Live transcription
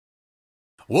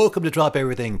Welcome to Drop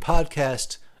Everything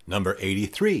Podcast number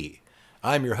 83.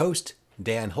 I'm your host,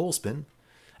 Dan Holzman. And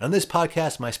on this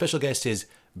podcast, my special guest is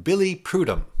Billy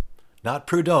Prudhomme. Not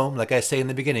Prudhomme, like I say in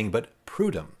the beginning, but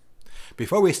Prudhomme.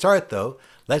 Before we start, though,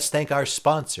 let's thank our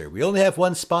sponsor. We only have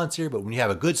one sponsor, but when you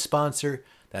have a good sponsor,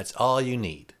 that's all you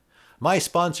need. My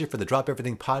sponsor for the Drop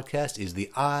Everything Podcast is the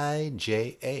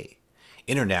IJA,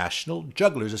 International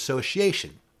Jugglers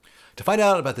Association. To find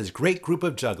out about this great group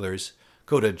of jugglers,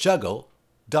 go to juggle.org.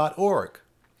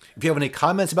 If you have any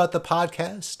comments about the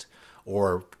podcast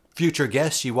or future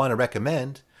guests you want to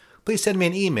recommend, please send me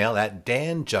an email at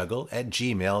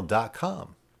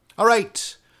danjuggle@gmail.com. All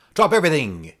right, drop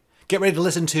everything. Get ready to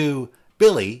listen to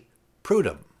Billy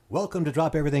Prudhomme. Welcome to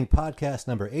Drop Everything Podcast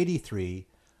number 83.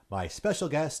 My special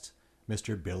guest,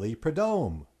 Mr. Billy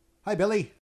Prudhomme. Hi,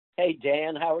 Billy. Hey,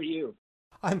 Dan. How are you?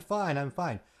 I'm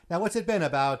fine. Now, what's it been,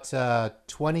 about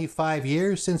 25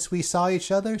 years since we saw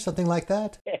each other? Something like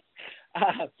that?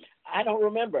 I don't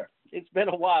remember. It's been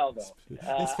a while, though.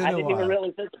 I didn't even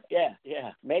really think. Yeah.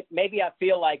 Maybe I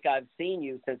feel like I've seen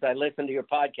you since I listened to your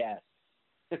podcast.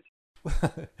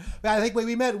 I think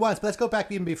we met once, but let's go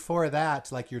back even before that,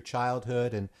 like your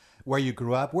childhood and where you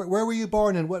grew up. Where were you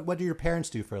born, and what do your parents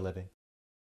do for a living?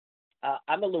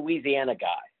 I'm a Louisiana guy.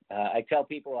 I tell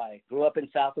people I grew up in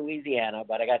South Louisiana,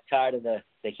 but I got tired of the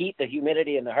heat, the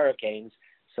humidity, and the hurricanes,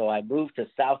 so I moved to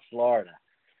South Florida.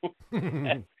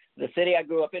 The city I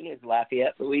grew up in is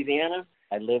Lafayette, Louisiana.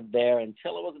 I lived there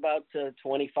until I was about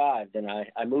 25. Then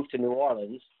I moved to New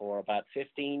Orleans for about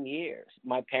 15 years.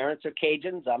 My parents are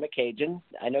Cajuns. I'm a Cajun.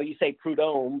 I know you say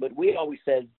Prudhomme, but we always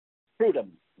said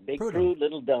Prudhomme. Big Prude,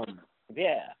 little dumb.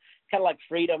 Yeah, kind of like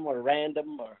freedom or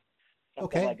random or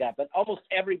something like that. But almost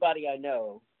everybody I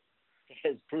know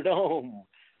is Prudhomme,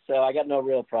 so I got no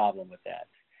real problem with that.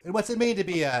 And what's it mean to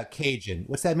be a Cajun?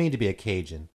 What's that mean to be a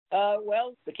Cajun?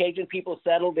 Well, the Cajun people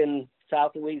settled in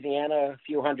South Louisiana a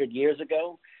few hundred years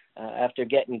ago after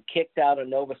getting kicked out of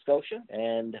Nova Scotia,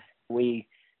 and we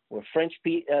were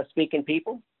French-speaking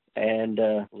people and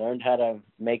learned how to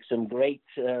make some great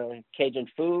Cajun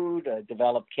food,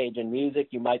 developed Cajun music.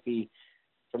 You might be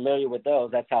familiar with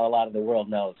those. That's how a lot of the world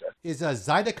knows us. Is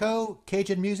Zydeco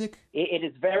Cajun music? It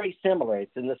is very similar.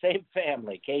 It's in the same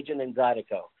family, Cajun and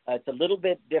Zydeco. It's a little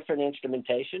bit different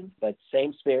instrumentation, but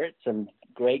same spirit, some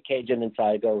great Cajun and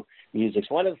Zydeco music.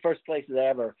 One of the first places I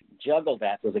ever juggled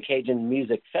at was a Cajun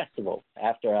music festival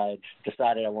after I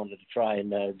decided I wanted to try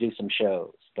and do some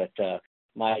shows. But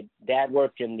my dad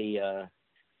worked in the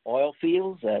oil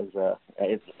fields as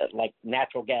like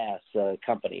natural gas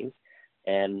companies.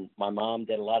 And my mom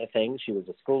did a lot of things. She was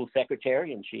a school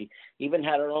secretary, and she even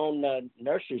had her own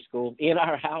nursery school in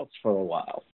our house for a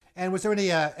while. And was there any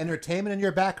entertainment in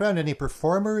your background? Any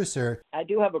performers? Or I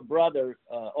do have a brother,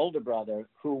 older brother,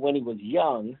 who when he was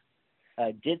young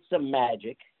did some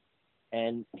magic,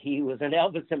 and he was an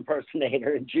Elvis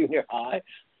impersonator in junior high.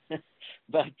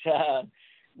 But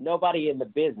nobody in the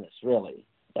business, really.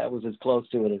 That was as close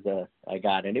to it as I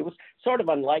got. And it was sort of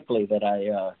unlikely that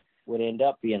I would end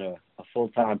up being a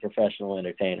full-time professional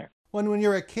entertainer. When you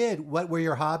were a kid, what were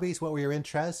your hobbies? What were your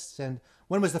interests? And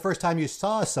when was the first time you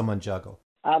saw someone juggle?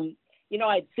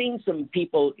 I'd seen some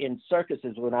people in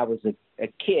circuses when I was a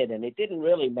kid, and it didn't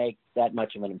really make that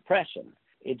much of an impression.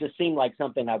 It just seemed like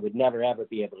something I would never, ever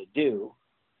be able to do.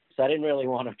 So I didn't really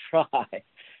want to try.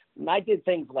 And I did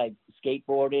things like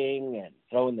skateboarding and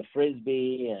throwing the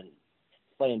Frisbee and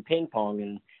playing ping pong,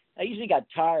 and I usually got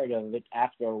tired of it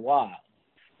after a while.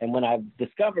 And when I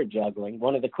discovered juggling,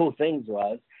 one of the cool things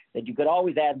was that you could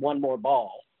always add one more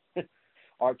ball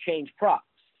or change props,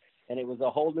 and it was a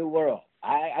whole new world.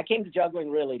 I came to juggling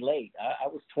really late. I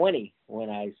was 20 when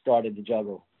I started to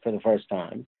juggle for the first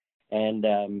time, and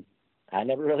I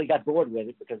never really got bored with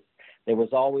it because there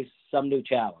was always some new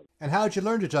challenge. And how did you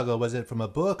learn to juggle? Was it from a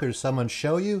book or did someone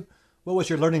show you? What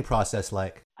was your learning process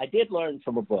like? I did learn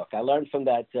from a book. I learned from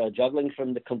that Juggling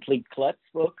from the Complete Klutz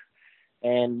book,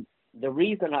 and the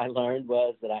reason I learned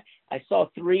was that I saw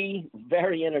 3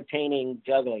 very entertaining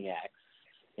juggling acts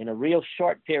in a real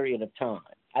short period of time.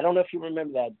 I don't know if you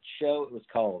remember that show. It was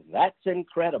called That's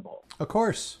Incredible. Of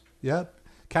course. Yep.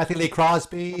 Kathy Lee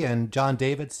Crosby and John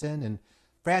Davidson and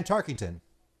Fran Tarkington.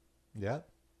 Yep.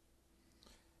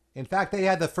 In fact, they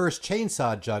had the first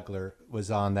chainsaw juggler was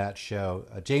on that show,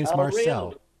 James Marcel.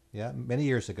 Really? Yeah, many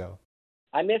years ago.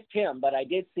 I missed him, but I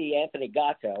did see Anthony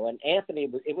Gatto, and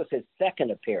it was his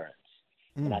second appearance.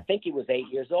 And I think he was 8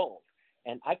 years old.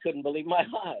 And I couldn't believe my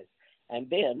eyes. And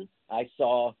then I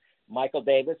saw Michael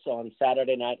Davis on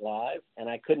Saturday Night Live, and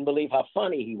I couldn't believe how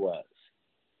funny he was.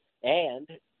 And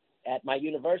at my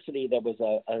university, there was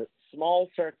a small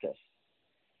circus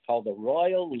called the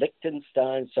Royal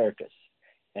Liechtenstein Circus,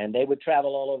 and they would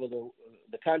travel all over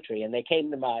the country. And they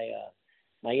came to my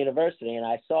university, and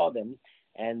I saw them,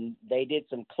 and they did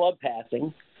some club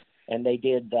passing, and they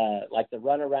did like the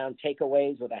runaround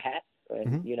takeaways with a hat,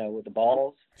 and, with the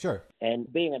balls. Sure.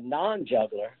 And being a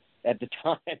non-juggler at the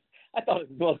time, I thought it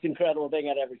was the most incredible thing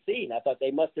I'd ever seen. I thought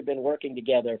they must have been working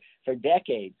together for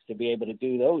decades to be able to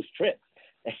do those tricks.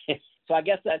 So I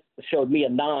guess that showed me, a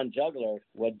non-juggler,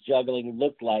 what juggling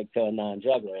looked like to a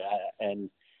non-juggler. And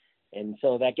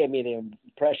so that gave me the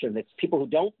impression that people who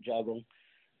don't juggle,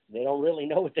 they don't really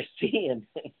know what they're seeing.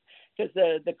 Because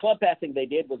the club passing they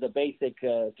did was a basic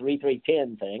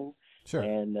 3-3-10 thing. Sure.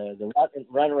 And the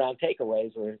run-around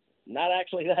takeaways were not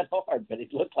actually that hard, but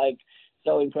it looked like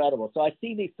so incredible. So I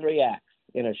see these 3 acts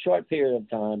in a short period of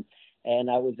time, and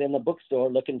I was in the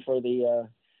bookstore looking for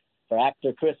for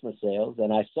actor Christmas sales,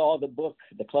 and I saw the book,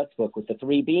 the Klutz book with the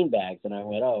 3 beanbags, and I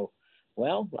went, oh,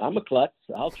 well, I'm a klutz.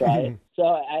 I'll try it. So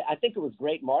I think it was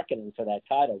great marketing for that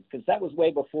title, because that was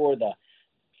way before the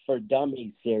For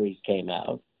Dummies series came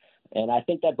out. And I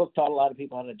think that book taught a lot of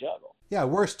people how to juggle. Yeah,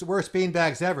 worst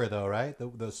beanbags ever, though, right?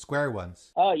 The square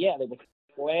ones. Oh, yeah. They were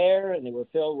square, and they were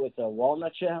filled with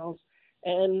walnut shells.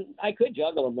 And I could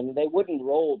juggle them, and they wouldn't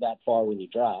roll that far when you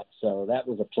drop. So that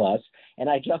was a plus. And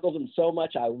I juggled them so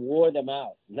much, I wore them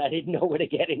out. And I didn't know where to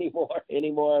get any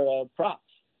more props.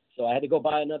 So I had to go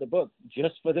buy another book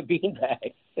just for the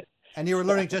beanbag. And you were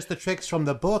learning just the tricks from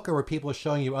the book, or were people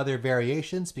showing you other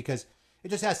variations? Because it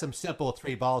just has some simple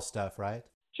 3-ball stuff, right?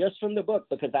 Just from the book,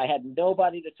 because I had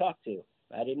nobody to talk to.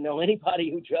 I didn't know anybody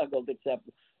who juggled except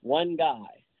one guy.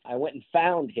 I went and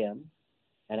found him,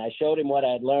 and I showed him what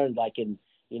I had learned, like in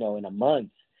a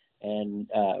month. And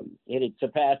it had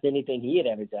surpassed anything he had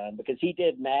ever done, because he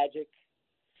did magic,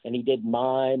 and he did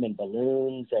mime and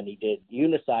balloons, and he did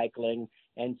unicycling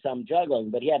and some juggling,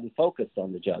 but he hadn't focused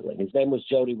on the juggling. His name was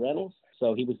Jody Reynolds,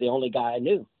 so he was the only guy I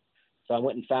knew. So I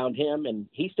went and found him, and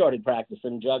he started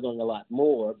practicing juggling a lot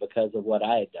more because of what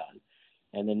I had done.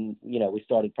 And then, we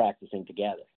started practicing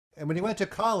together. And when you went to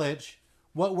college,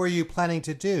 what were you planning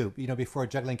to do, before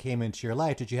juggling came into your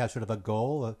life? Did you have sort of a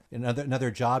goal,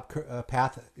 another job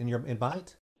path in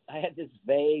mind? I had this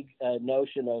vague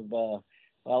notion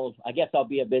of, I guess I'll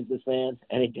be a businessman,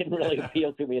 and it didn't really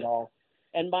appeal to me at all.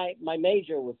 And my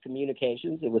major was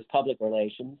communications. It was public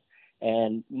relations.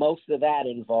 And most of that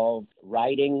involved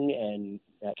writing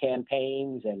and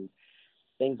campaigns and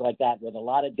things like that, with a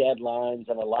lot of deadlines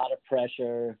and a lot of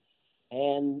pressure.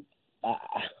 And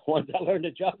once I learned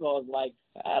to juggle, I was like,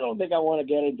 I don't think I want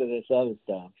to get into this other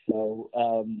stuff.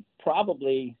 So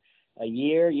probably a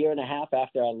year and a half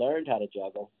after I learned how to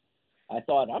juggle, I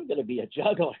thought, I'm going to be a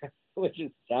juggler, which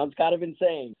sounds kind of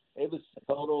insane. It was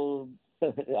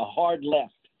a hard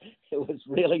left. It was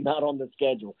really not on the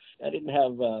schedule. I didn't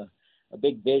have a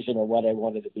big vision of what I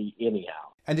wanted to be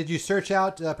anyhow. And did you search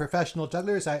out professional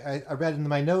jugglers? I read in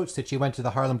my notes that you went to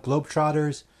the Harlem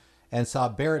Globetrotters and saw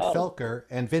Barrett Felker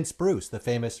and Vince Bruce, the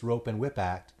famous rope and whip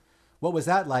act. What was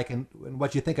that like, and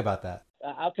what do you think about that?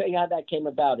 I'll tell you how that came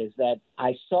about, is that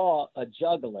I saw a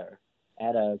juggler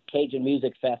at a Cajun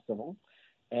music festival,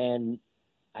 and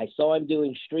I saw him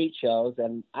doing street shows,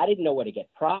 and I didn't know where to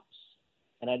get props,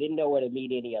 and I didn't know where to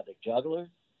meet any other jugglers,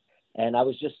 and I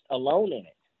was just alone in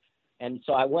it. And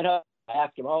so I went up, I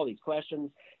asked him all these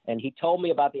questions, and he told me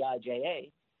about the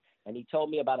IJA, and he told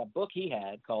me about a book he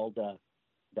had called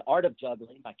The Art of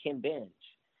Juggling by Kim Benj.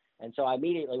 And so I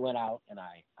immediately went out and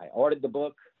I ordered the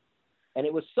book, and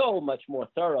it was so much more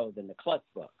thorough than the Klutz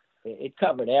book. It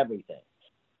covered everything.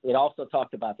 It also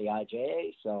talked about the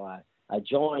IJA, so I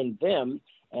joined them,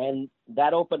 and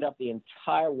that opened up the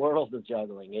entire world of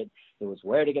juggling. It was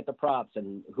where to get the props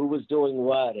and who was doing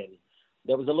what, and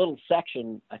there was a little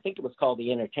section, I think it was called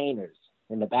The Entertainers,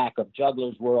 in the back of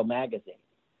Juggler's World magazine.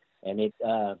 And it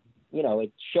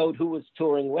showed who was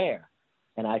touring where.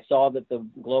 And I saw that the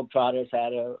Globetrotters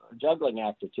had a juggling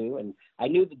act or two. And I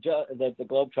knew that the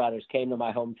Globetrotters came to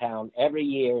my hometown every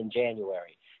year in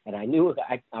January. And I knew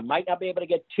I might not be able to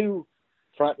get 2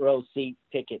 front row seat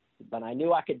tickets, but I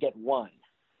knew I could get 1.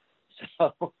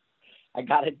 So I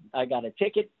got a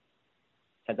ticket,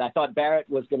 because I thought Barrett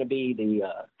was going to be the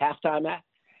halftime act.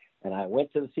 And I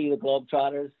went to see the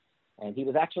Globetrotters, and he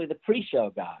was actually the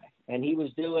pre-show guy. And he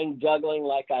was doing juggling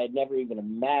like I had never even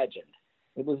imagined.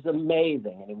 It was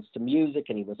amazing, and it was to music,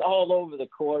 and he was all over the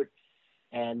court.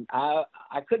 And I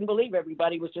couldn't believe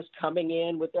everybody was just coming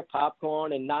in with their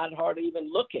popcorn and not hardly even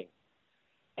looking.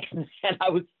 And I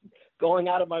was going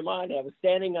out of my mind. I was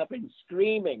standing up and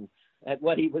screaming at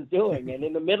what he was doing. And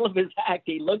in the middle of his act,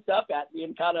 he looked up at me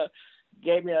and kind of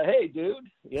gave me a, hey, dude,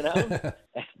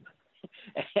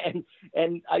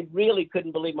 and I really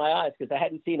couldn't believe my eyes because I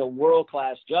hadn't seen a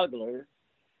world-class juggler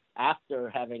after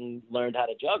having learned how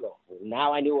to juggle.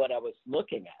 Now I knew what I was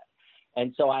looking at.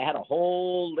 And so I had a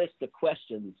whole list of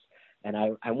questions, and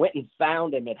I went and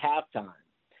found him at halftime.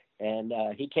 And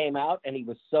he came out, and he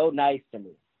was so nice to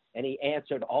me, and he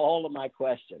answered all of my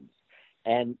questions.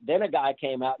 And then a guy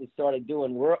came out and started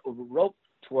doing rope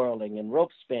twirling and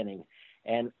rope spinning,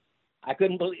 and I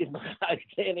couldn't believe my eyes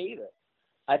then either.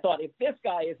 I thought, if this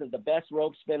guy isn't the best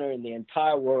rope spinner in the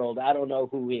entire world, I don't know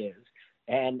who is.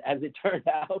 And as it turned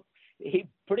out, he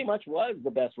pretty much was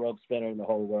the best rope spinner in the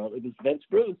whole world. It was Vince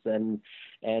Bruce. And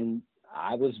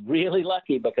I was really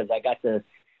lucky because I got to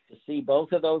see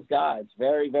both of those guys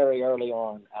very, very early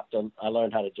on after I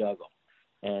learned how to juggle.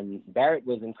 And Barrett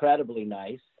was incredibly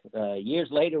nice. Years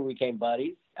later, we became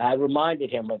buddies. I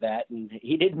reminded him of that, and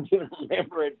he didn't even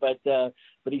remember it, but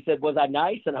he said, "Was I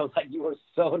nice?" And I was like, "You were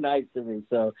so nice to me."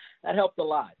 So that helped a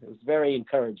lot. It was very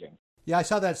encouraging. Yeah, I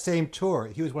saw that same tour.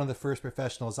 He was one of the first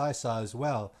professionals I saw as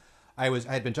well. I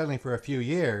had been juggling for a few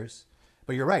years,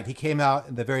 but you're right. He came out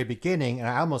in the very beginning, and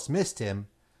I almost missed him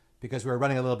because we were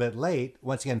running a little bit late,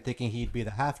 once again thinking he'd be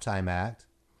the halftime act.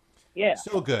 Yeah.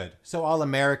 So good. So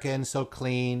all-American, so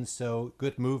clean, so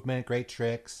good movement, great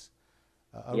tricks.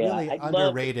 Really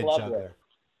underrated juggler.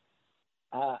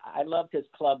 I loved his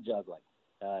club juggling.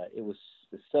 It was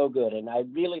so good, and I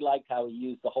really liked how he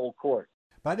used the whole court.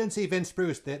 But I didn't see Vince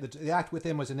Bruce. The act with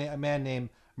him was a man named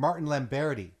Martin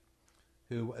Lamberti,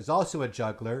 who is also a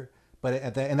juggler.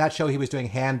 But in that show, he was doing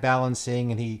hand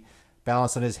balancing, and he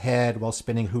balanced on his head while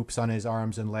spinning hoops on his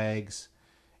arms and legs.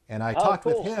 And I talked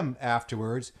with him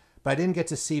afterwards, but I didn't get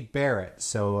to see Barrett,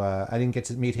 so I didn't get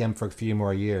to meet him for a few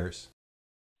more years.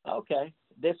 Okay.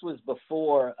 This was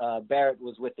before Barrett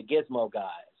was with the Gizmo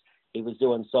guys. He was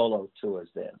doing solo tours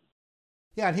then.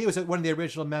 Yeah, and he was one of the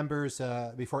original members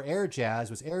before Air Jazz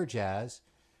was Air Jazz.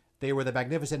 They were the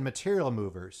Magnificent Material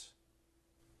Movers.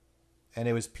 And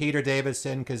it was Peter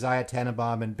Davison, Keziah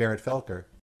Tannenbaum, and Barrett Felker.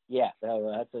 Yeah,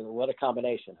 what a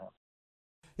combination, huh?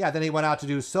 Yeah, then he went out to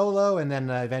do solo and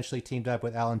then eventually teamed up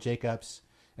with Alan Jacobs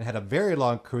and had a very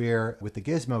long career with the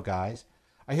Gizmo guys.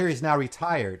 I hear he's now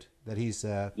retired. That he's,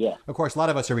 yeah. Of course, a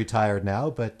lot of us are retired now,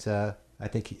 but I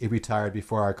think he retired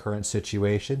before our current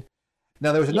situation.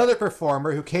 Now, there was another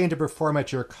performer who came to perform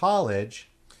at your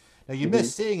college. Now, you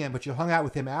missed seeing him, but you hung out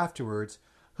with him afterwards.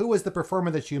 Who was the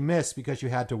performer that you missed because you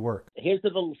had to work? Here's a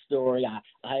little story.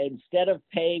 I instead of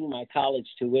paying my college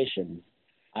tuition,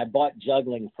 I bought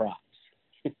juggling props.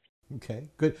 Okay,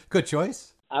 good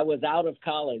choice. I was out of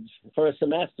college for a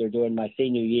semester during my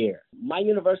senior year. My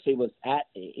university was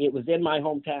in my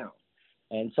hometown.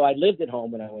 And so I lived at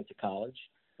home when I went to college.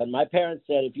 But my parents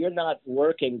said, if you're not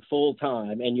working full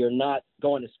time and you're not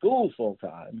going to school full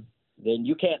time, then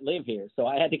you can't live here. So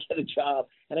I had to get a job,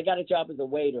 and I got a job as a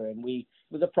waiter. And it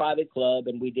was a private club,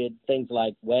 and we did things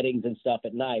like weddings and stuff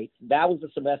at night. That was the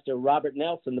semester Robert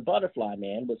Nelson, the Butterfly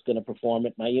Man, was going to perform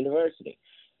at my university.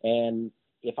 And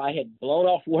if I had blown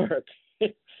off work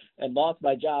and lost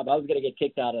my job, I was going to get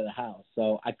kicked out of the house.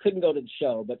 So I couldn't go to the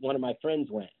show, but one of my friends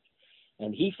went.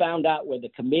 And he found out where the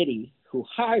committee who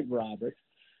hired Robert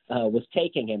was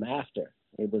taking him after.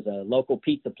 It was a local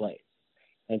pizza place.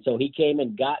 And so he came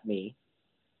and got me,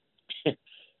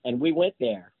 and we went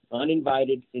there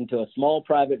uninvited into a small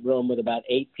private room with about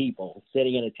 8 people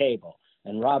sitting at a table,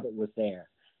 and Robert was there.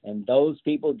 And those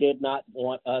people did not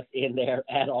want us in there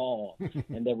at all.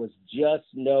 And there was just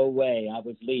no way I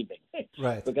was leaving.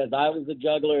 Right. Because I was a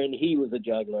juggler and he was a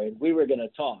juggler, and we were going to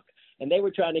talk. And they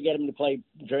were trying to get him to play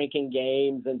drinking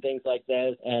games and things like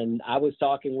that. And I was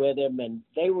talking with him, and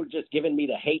they were just giving me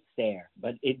the hate stare.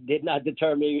 But it did not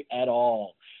deter me at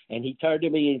all. And he turned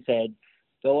to me and said,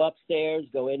 "Go upstairs,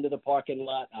 go into the parking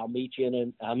lot. I'll meet you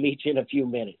in a few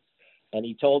minutes." And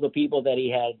he told the people that he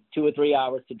had 2 or 3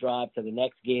 hours to drive to the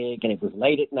next gig, and it was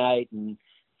late at night, and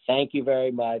thank you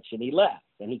very much. And he left.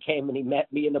 And he came and he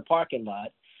met me in the parking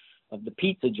lot of the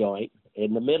pizza joint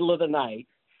in the middle of the night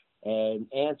and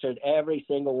answered every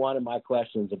single one of my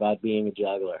questions about being a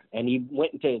juggler. And he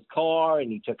went into his car, and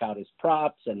he took out his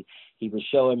props, and he was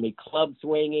showing me club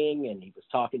swinging, and he was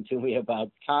talking to me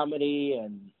about comedy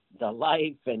and the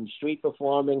life and street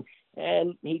performing.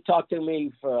 And he talked to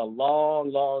me for a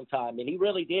long, long time. And he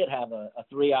really did have a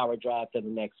 3-hour drive to the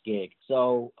next gig.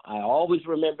 So I always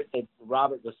remembered that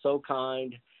Robert was so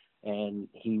kind, and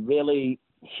he really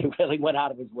went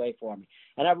out of his way for me.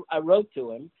 And I wrote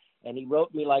to him, and he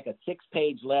wrote me like a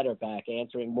 6-page letter back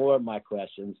answering more of my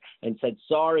questions and said,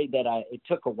 sorry that it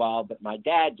took a while, but my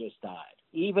dad just died.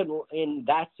 Even in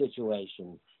that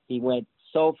situation, he went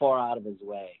so far out of his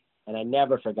way. And I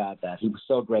never forgot that. He was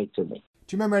so great to me.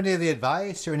 Do you remember any of the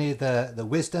advice or any of the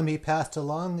wisdom he passed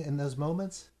along in those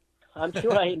moments? I'm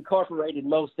sure I incorporated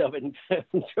most of it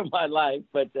into my life,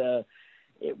 but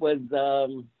it was,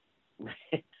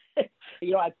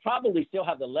 I probably still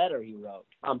have the letter he wrote.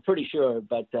 I'm pretty sure,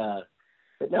 but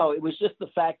no, it was just the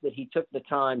fact that he took the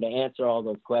time to answer all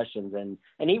those questions, and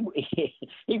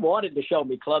he wanted to show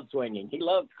me club swinging. He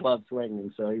loved club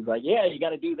swinging, so he's like, yeah, you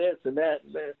got to do this and that.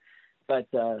 But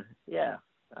yeah,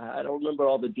 I don't remember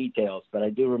all the details, but I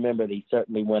do remember that he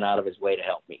certainly went out of his way to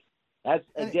help me. I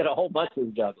did a whole bunch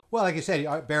of juggling. Well, like you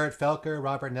said, Barrett Felker,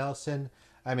 Robert Nelson.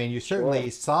 I mean, you certainly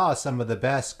saw some of the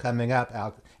best coming up.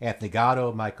 Anthony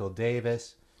Gatto, Michael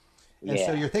Davis. And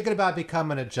so you're thinking about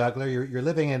becoming a juggler. You're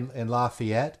living in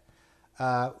Lafayette.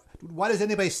 Why does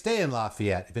anybody stay in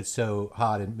Lafayette if it's so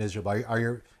hot and miserable?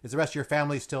 Is the rest of your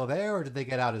family still there, or did they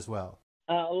get out as well?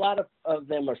 A lot of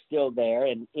them are still there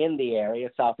and in the area,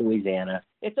 South Louisiana.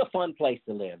 It's a fun place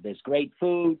to live. There's great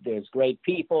food. There's great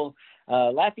people.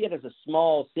 Lafayette is a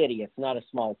small city. It's not a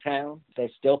small town.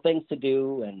 There's still things to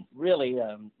do, and really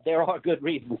there are good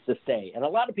reasons to stay. And a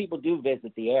lot of people do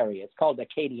visit the area. It's called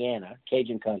Acadiana,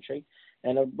 Cajun country.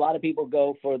 And a lot of people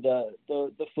go for the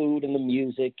food and the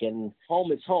music, and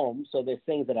home is home. So there's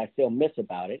things that I still miss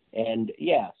about it. And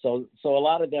so a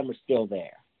lot of them are still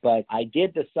there. But I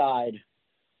did decide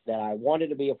that I wanted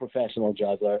to be a professional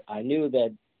juggler. I knew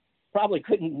that probably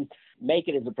couldn't make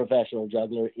it as a professional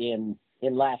juggler in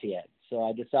Lafayette. So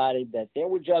I decided that there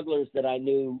were jugglers that I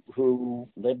knew who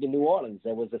lived in New Orleans.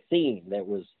 There was a scene. There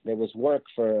was work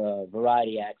for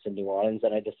variety acts in New Orleans,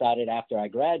 and I decided after I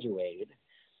graduated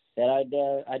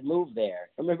that I'd move there.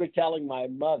 I remember telling my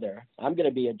mother, I'm going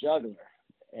to be a juggler.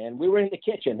 And we were in the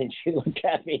kitchen, and she looked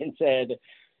at me and said,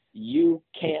 you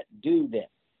can't do this.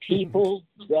 People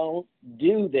don't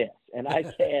do this. And I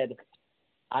said,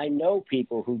 I know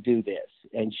people who do this.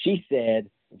 And she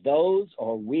said, those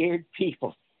are weird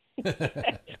people.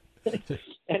 And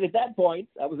at that point,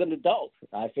 I was an adult.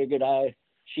 I figured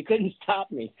she couldn't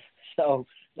stop me. So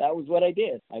that was what I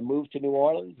did. I moved to New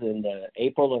Orleans in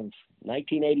April of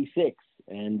 1986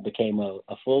 and became a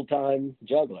full-time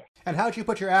juggler. And how did you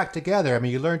put your act together? I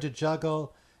mean, you learned to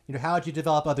juggle. How did you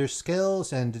develop other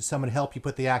skills, and did someone help you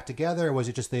put the act together, or was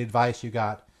it just the advice you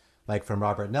got, like from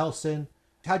Robert Nelson?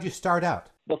 How did you start out?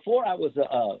 Before I was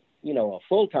a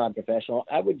full-time professional,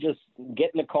 I would just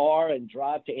get in the car and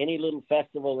drive to any little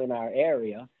festival in our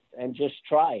area and just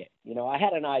try it. I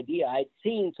had an idea. I'd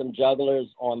seen some jugglers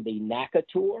on the NACA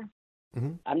tour.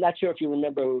 Mm-hmm. I'm not sure if you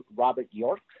remember Robert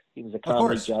York. He was a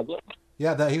comedy juggler.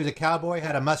 Yeah, he was a cowboy,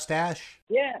 had a mustache.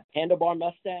 Yeah, handlebar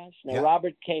mustache. Now,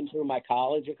 Robert came through my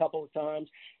college a couple of times,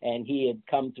 and he had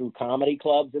come through comedy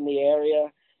clubs in the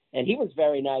area, and he was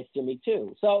very nice to me,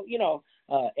 too. So,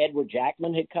 Edward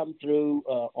Jackman had come through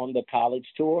on the college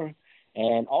tour,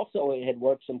 and also had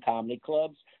worked some comedy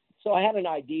clubs. So I had an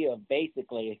idea of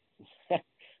basically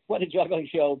what a juggling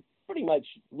show pretty much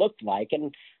looked like.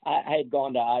 And I had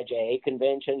gone to IJA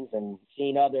conventions and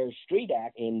seen other street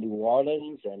acts in New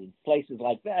Orleans and places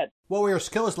like that. What were your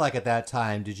skills like at that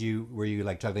time? Were you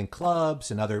like juggling clubs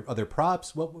and other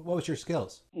props? What was your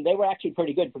skills? They were actually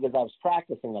pretty good because I was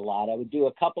practicing a lot. I would do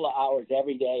a couple of hours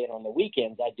every day, and on the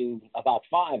weekends I'd do about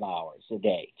 5 hours a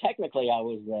day. Technically, I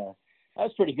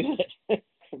was pretty good,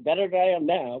 better than I am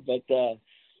now, but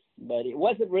it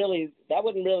wasn't really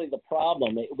the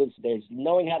problem. There's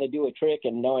knowing how to do a trick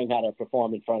and knowing how to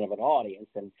perform in front of an audience.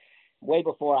 And way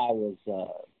before I was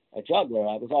a juggler,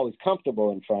 I was always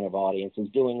comfortable in front of audiences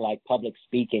doing like public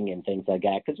speaking and things like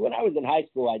that. Because when I was in high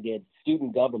school, I did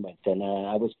student government, and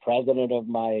I was president of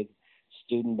my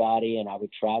student body, and I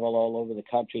would travel all over the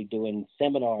country doing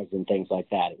seminars and things like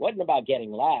that. It wasn't about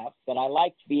getting laughs, but I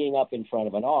liked being up in front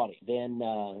of an audience. Then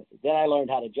I learned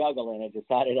how to juggle, and I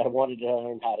decided I wanted to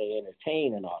learn how to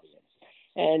entertain an audience.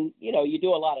 And, you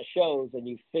do a lot of shows, and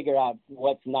you figure out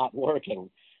what's not working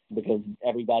because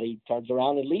everybody turns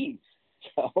around and leaves.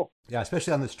 So yeah,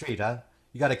 especially on the street, huh?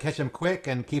 You got to catch them quick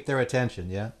and keep their attention,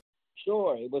 yeah?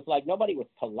 Sure. It was like nobody was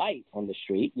polite on the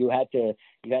street. You had to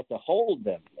hold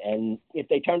them. And if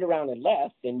they turned around and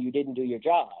left, then you didn't do your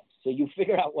job. So you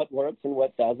figure out what works and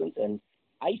what doesn't. And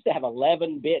I used to have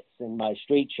 11 bits in my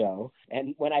street show.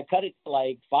 And when I cut it to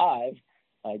like 5,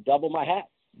 I double my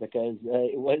hats because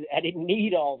I didn't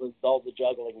need all the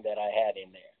juggling that I had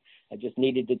in there. I just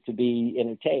needed it to be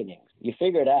entertaining. You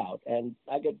figure it out. And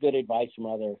I got good advice from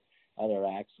other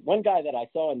acts. One guy that I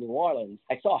saw in New Orleans,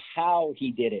 I saw how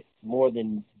he did it more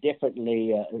than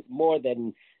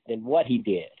what he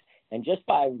did. And just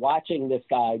by watching this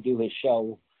guy do his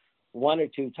show 1 or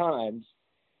 2 times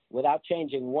without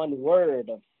changing one word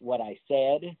of what I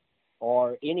said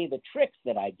or any of the tricks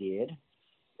that I did,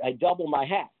 I double my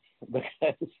hat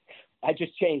because I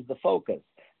just changed the focus.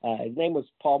 His name was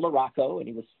Paul Morocco,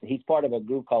 and he's part of a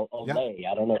group called Olé.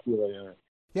 Yeah. I don't know if you were.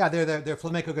 Yeah, they're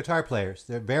flamenco guitar players.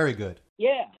 They're very good.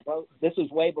 Yeah, well, this was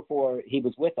way before he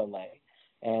was with Olé,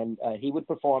 and he would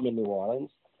perform in New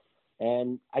Orleans.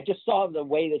 And I just saw the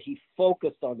way that he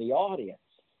focused on the audience,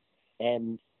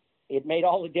 and it made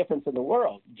all the difference in the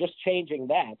world. Just changing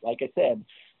that, like I said,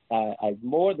 I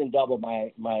more than doubled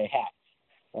my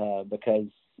hat because,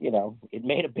 it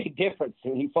made a big difference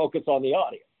when you focus on the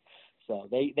audience. So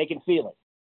they can feel it.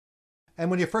 And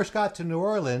when you first got to New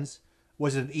Orleans,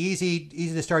 was it easy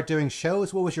to start doing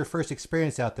shows? What was your first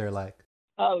experience out there like?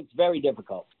 Oh, it's very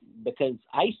difficult because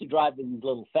I used to drive to these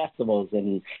little festivals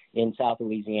in South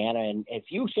Louisiana. And if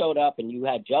you showed up and you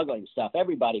had juggling stuff,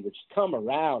 everybody would just come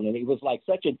around, and it was like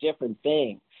such a different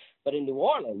thing. But in New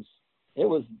Orleans, it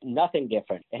was nothing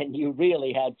different. And you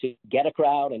really had to get a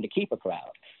crowd and to keep a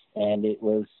crowd. And it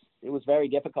was very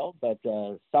difficult, but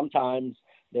sometimes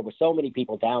there were so many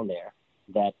people down there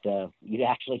that you'd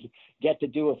actually get to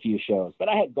do a few shows. But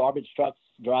I had garbage trucks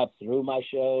drive through my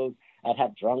shows. I'd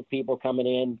have drunk people coming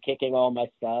in, kicking all my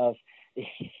stuff.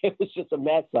 It was just a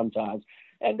mess sometimes.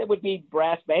 And there would be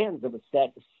brass bands that would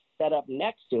set up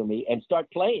next to me and start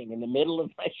playing in the middle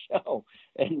of my show.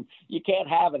 And you can't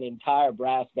have an entire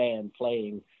brass band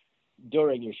playing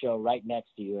during your show right next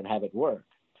to you and have it work.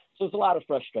 So there's a lot of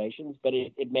frustrations, but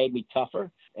it made me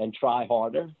tougher and try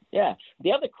harder. Yeah.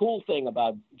 The other cool thing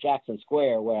about Jackson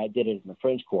Square, where I did it in the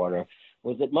French Quarter,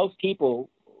 was that most people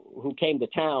who came to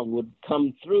town would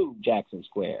come through Jackson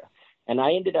Square. And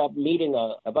I ended up meeting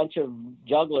a bunch of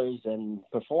jugglers and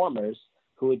performers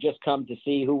who had just come to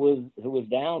see who was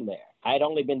down there. I had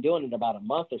only been doing it about a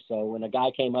month or so when a guy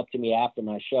came up to me after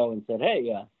my show and said,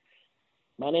 "Hey,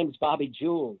 my name's Bobby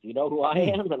Jewell. Do you know who I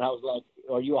am?" And I was like,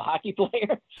 "Are you a hockey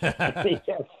player?" He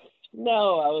said,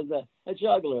 "No, I was a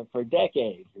juggler for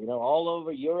decades, all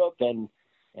over Europe and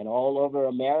all over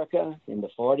America in the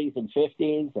 40s and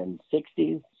 50s and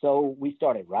 60s. So we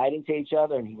started writing to each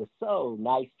other, and he was so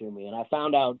nice to me. And I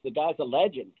found out the guy's a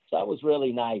legend. So that was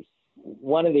really nice.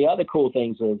 One of the other cool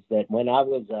things was that when I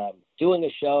was doing a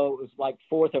show, it was like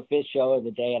fourth or fifth show of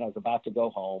the day, and I was about to go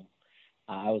home.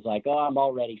 I was like, "Oh, I'm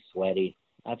already sweaty.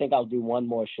 I think I'll do one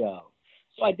more show."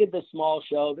 So I did this small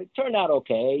show that turned out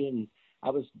okay, and I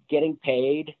was getting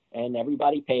paid, and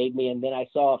everybody paid me. And then I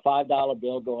saw a $5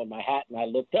 bill go in my hat, and I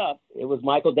looked up. It was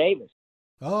Michael Davis.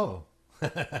 Oh.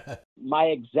 My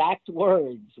exact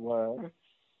words were,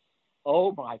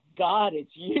 "Oh, my God,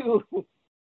 it's you."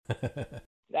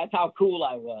 That's how cool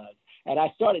I was. And I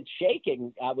started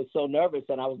shaking. I was so nervous,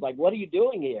 and I was like, "What are you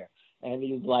doing here?" And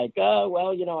he was like, "Oh,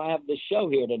 well, I have this show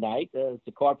here tonight. It's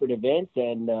a corporate event,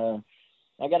 and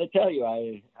I got to tell you,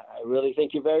 I really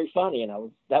think you're very funny."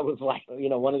 And that was like,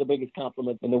 one of the biggest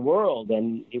compliments in the world.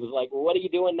 And he was like, "Well, what are you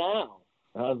doing now?"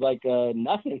 And I was like,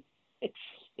 "Nothing."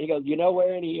 He goes, "You know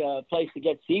where any place to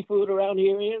get seafood around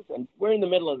here is?" And we're in the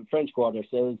middle of the French Quarter,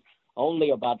 so there's only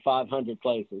about 500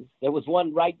 places. There was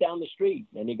one right down the street.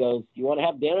 And he goes, "Do you want to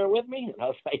have dinner with me?" And I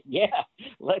was like, "Yeah,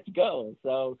 let's go."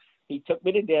 So he took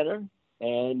me to dinner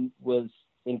and was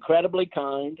incredibly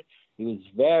kind. He was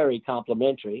very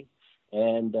complimentary.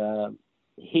 And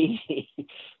he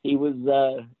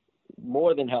was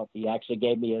more than helpful. He actually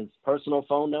gave me his personal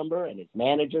phone number and his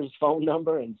manager's phone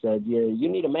number and said, you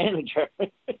need a manager.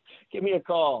 Give me a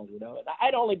call.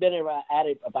 I'd only been at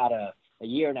it about a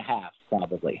year and a half,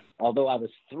 probably. Although I was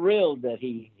thrilled that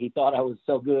he thought I was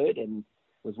so good and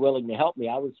was willing to help me,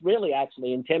 I was really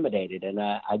actually intimidated. And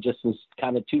I just was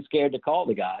kind of too scared to call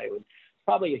the guy. It was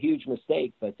probably a huge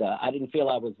mistake, but I didn't feel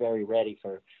I was very ready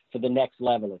for the next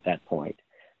level at that point.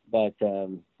 But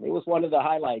it was one of the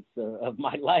highlights of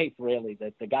my life, really,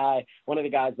 that one of the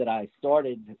guys that I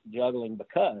started juggling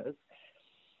because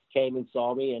came and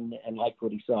saw me and liked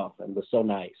what he saw and was so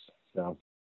nice. So.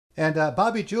 And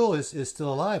Bobby Jewell is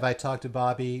still alive. I talked to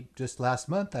Bobby just last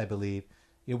month, I believe.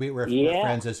 We're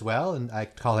friends as well, and I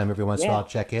call him every once in a while,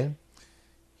 check in.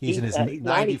 He's in his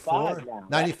 94?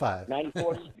 95.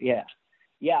 94, yeah.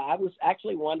 Yeah, I was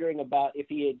actually wondering about if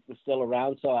he was still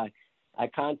around, so I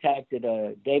contacted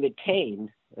David Kane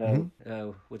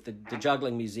with the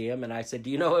Juggling Museum, and I said, "Do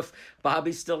you know if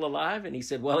Bobby's still alive?" And he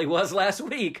said, "Well, he was last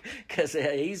week," because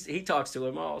he talks to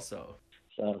him also.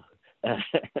 So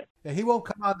yeah, he won't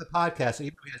come on the podcast.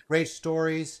 He has great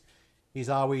stories. He's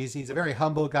a very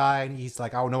humble guy, and he's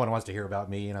like, "Oh, no one wants to hear about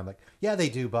me," and I'm like, "Yeah, they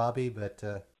do, Bobby," but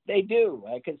they do,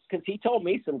 because he told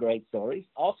me some great stories.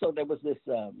 Also, there was this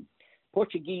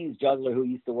Portuguese juggler who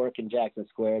used to work in Jackson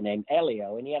Square named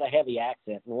Elio, and he had a heavy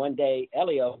accent. And one day,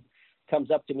 Elio comes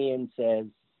up to me and says,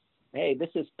 "Hey,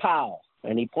 this is Pau."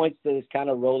 And he points to this kind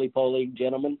of roly-poly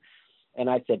gentleman. And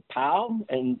I said, Powell?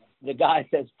 And the guy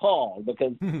says Paul,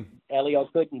 because Elio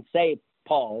couldn't say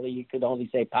Paul. He could only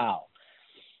say Powell.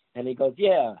 And he goes,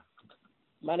 yeah,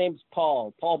 my name's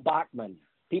Paul Bachman.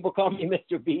 People call me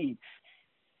Mr. B.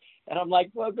 And I'm like,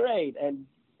 well, great. And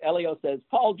Elio says,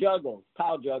 Powell juggles.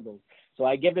 So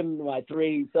I give him my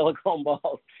 3 silicone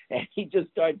balls, and he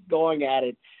just starts going at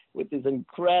it with this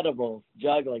incredible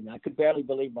juggling. I could barely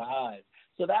believe my eyes.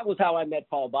 So that was how I met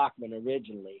Paul Bachman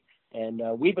originally. And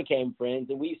we became friends,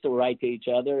 and we used to write to each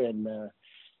other, and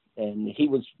he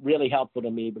was really helpful to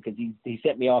me because he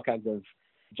sent me all kinds of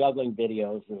juggling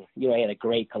videos. And, he had a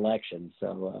great collection.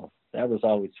 So that was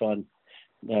always fun,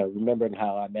 remembering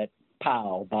how I met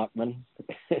Paul Bachman.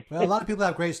 Well, a lot of people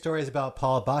have great stories about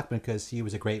Paul Bachman because he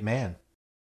was a great man.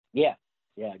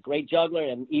 Yeah, great juggler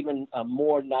and even a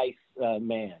more nice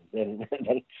man.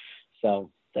 So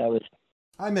that was.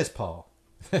 I miss Paul.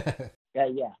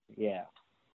 Yeah.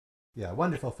 Yeah,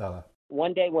 wonderful fella.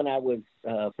 One day when I was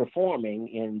performing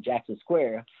in Jackson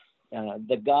Square,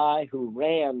 the guy who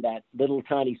ran that little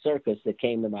tiny circus that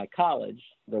came to my college,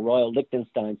 the Royal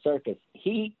Liechtenstein Circus,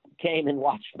 he came and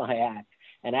watched my act.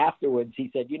 And afterwards, he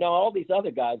said, all these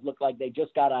other guys look like they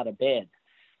just got out of bed.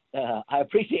 I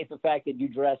appreciate the fact that you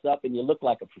dress up and you look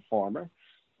like a performer.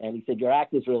 And he said, your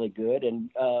act is really good. And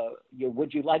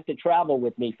would you like to travel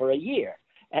with me for a year?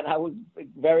 And I was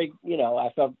very, I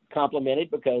felt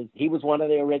complimented because he was one of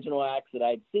the original acts that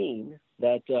I'd seen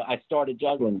that I started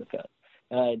juggling because.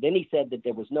 Then he said that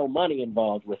there was no money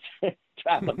involved with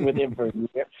traveling with him for a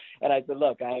year. And I said,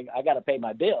 look, I got to pay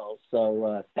my bills.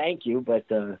 So thank you, but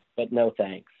no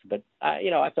thanks. But,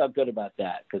 I felt good about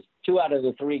that because 2 out of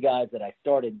the 3 guys that I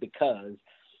started because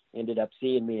ended up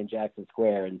seeing me in Jackson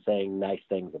Square and saying nice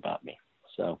things about me.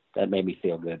 So that made me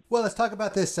feel good. Well, let's talk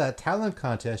about this talent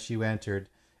contest you entered.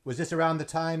 Was this around the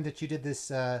time that you did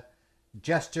this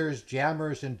Jesters,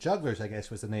 Jammers, and Jugglers, I guess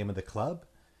was the name of the club?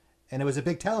 And it was a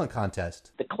big talent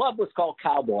contest. The club was called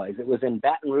Cowboys. It was in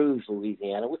Baton Rouge,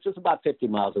 Louisiana, which was about 50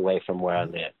 miles away from where I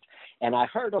lived. And I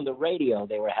heard on the radio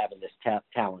they were having this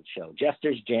talent show,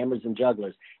 Jesters, Jammers, and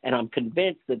Jugglers. And I'm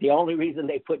convinced that the only reason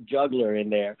they put juggler in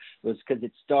there was because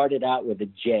it started out with a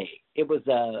J. It was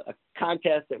a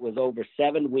contest that was over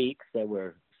 7 weeks. There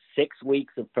were 6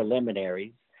 weeks of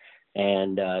preliminaries.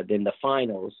 And then the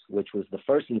finals, which was the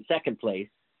first and second place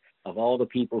of all the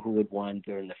people who had won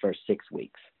during the first 6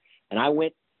 weeks. And I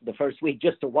went the first week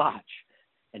just to watch,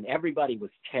 and everybody was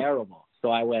terrible.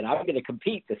 So I went, I'm going to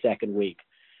compete the second week.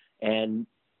 And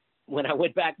when I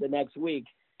went back the next week,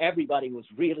 everybody was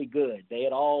really good. They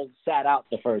had all sat out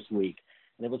the first week,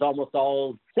 and it was almost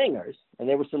all singers, and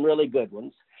there were some really good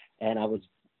ones. And I was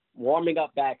warming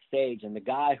up backstage, and the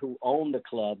guy who owned the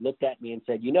club looked at me and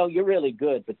said, you're really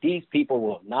good, but these people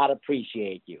will not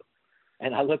appreciate you.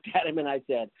 And I looked at him and I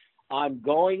said, I'm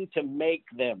going to make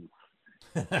them.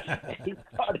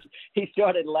 He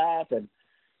started laughing,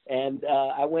 and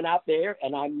I went out there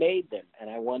and I made them, and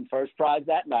I won first prize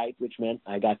that night, which meant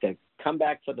I got to come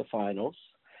back for the finals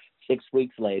 6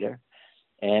 weeks later,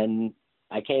 and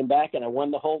I came back and I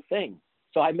won the whole thing.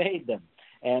 So I made them,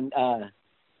 and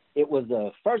it was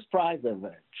the first prize of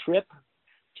a trip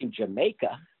to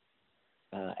Jamaica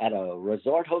at a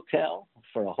resort hotel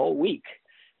for a whole week,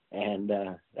 and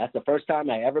that's the first time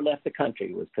I ever left the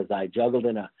country was because I juggled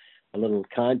in a little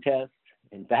contest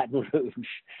in Baton Rouge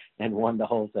and won the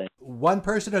whole thing. One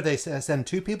person, or they send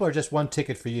 2 people, or just one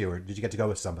ticket for you, or did you get to go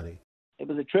with somebody? It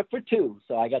was a trip for 2,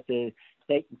 so I got to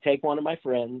take one of my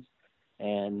friends,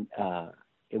 and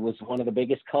it was one of the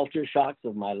biggest culture shocks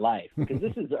of my life because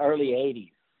this is the early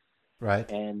 80s.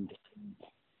 Right. And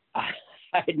I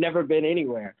had never been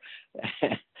anywhere.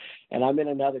 And I'm in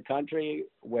another country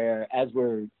where as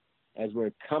we're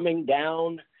coming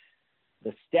down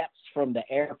the steps from the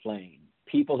airplane,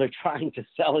 people are trying to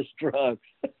sell us drugs.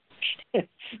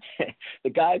 The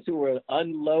guys who were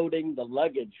unloading the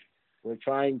luggage were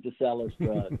trying to sell us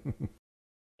drugs.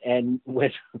 And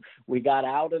when we got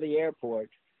out of the airport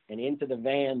and into the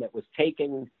van that was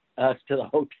taking us to the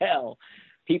hotel,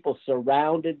 people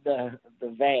surrounded the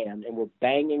van and were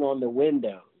banging on the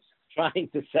windows trying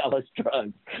to sell us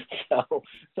drugs.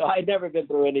 So I'd never been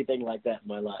through anything like that in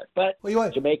my life. But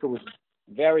Jamaica was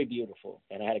very beautiful,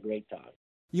 and I had a great time.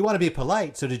 You want to be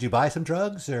polite, so did you buy some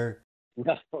drugs, or?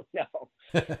 No.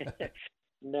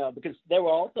 No, because there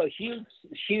were also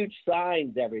huge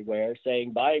signs everywhere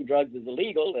saying buying drugs is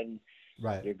illegal and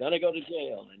you're going to go to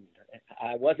jail. And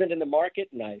I wasn't in the market,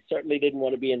 and I certainly didn't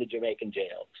want to be in the Jamaican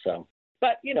jail. So,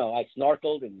 but, I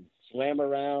snorkeled and swam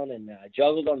around and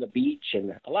juggled on the beach.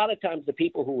 And a lot of times the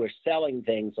people who were selling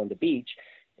things on the beach,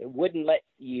 wouldn't let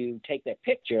you take their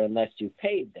picture unless you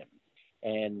paid them.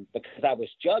 And because I was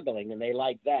juggling and they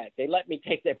liked that, they let me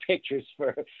take their pictures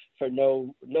for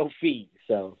no fee.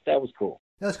 So that was cool.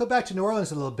 Now let's go back to New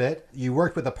Orleans a little bit. You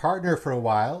worked with a partner for a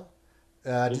while.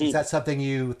 Is that something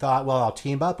you thought, well, I'll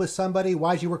team up with somebody?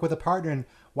 Why did you work with a partner, and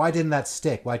why didn't that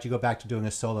stick? Why did you go back to doing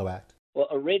a solo act? Well,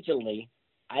 originally,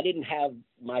 I didn't have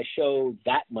my show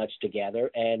that much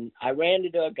together, and I ran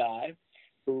into a guy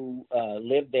who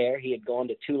lived there. He had gone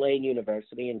to Tulane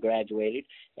University and graduated,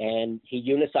 and he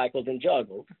unicycled and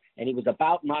juggled, and he was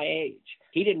about my age.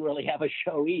 He didn't really have a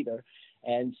show either.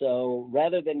 And so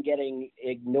rather than getting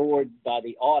ignored by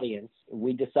the audience,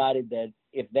 we decided that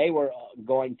if they were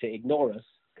going to ignore us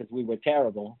because we were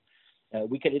terrible,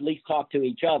 we could at least talk to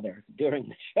each other during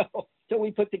the show. So we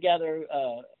put together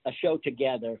a show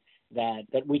together that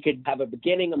we could have a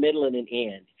beginning, a middle, and an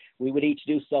end. We would each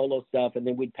do solo stuff, and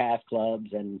then we'd pass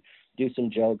clubs and do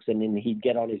some jokes, and then he'd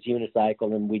get on his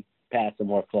unicycle, and we'd pass some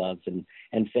more clubs and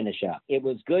finish up. It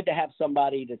was good to have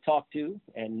somebody to talk to,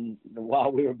 and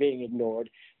while we were being ignored,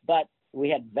 but we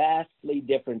had vastly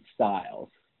different styles.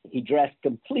 He dressed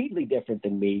completely different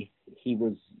than me. He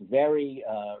was very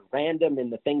random in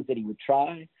the things that he would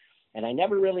try, and I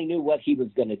never really knew what he was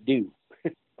going to do.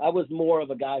 I was more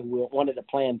of a guy who wanted to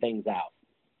plan things out.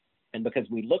 And because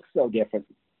we looked so different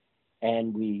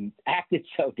and we acted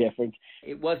so different,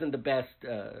 it wasn't the best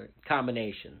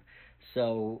combination.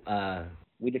 So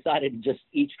we decided to just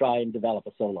each try and develop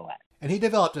a solo act. And he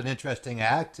developed an interesting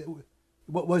act.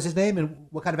 What was his name, and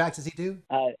what kind of acts does he do?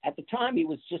 At the time, he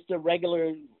was just a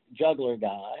regular juggler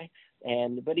guy,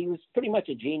 but he was pretty much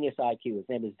a genius IQ. His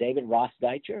name is David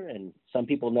Rossdeitcher, and some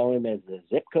people know him as the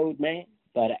Zip Code Man.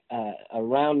 But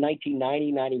around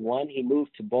 1990, 91, he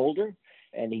moved to Boulder,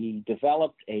 and he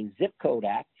developed a zip code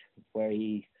act where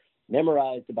he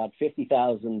memorized about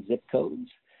 50,000 zip codes.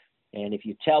 And if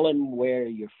you tell him where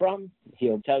you're from,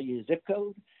 he'll tell you your zip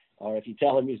code. Or if you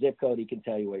tell him your zip code, he can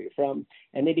tell you where you're from.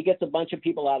 And then he gets a bunch of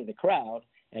people out of the crowd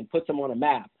and puts them on a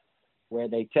map where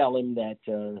they tell him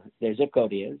that their zip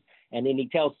code is. And then he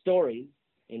tells stories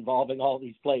involving all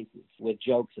these places with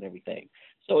jokes and everything.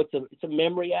 So it's a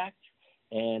memory act.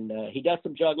 And he does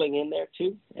some juggling in there,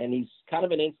 too. And he's kind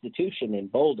of an institution in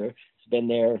Boulder. He's been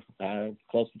there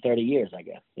close to 30 years, I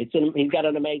guess. He's got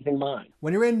an amazing mind.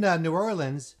 When you're in New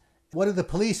Orleans, what are the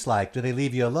police like? Do they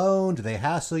leave you alone? Do they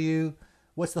hassle you?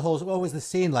 What was the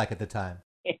scene like at the time?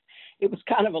 It was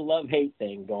kind of a love-hate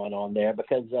thing going on there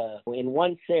because in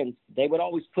one sense, they would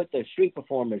always put the street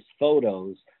performers'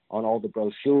 photos on all the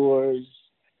brochures,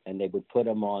 and they would put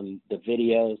them on the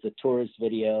videos, the tourist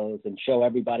videos, and show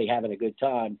everybody having a good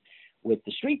time with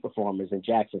the street performers in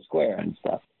Jackson Square and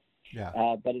stuff.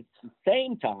 Yeah. But at the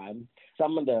same time,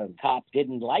 some of the cops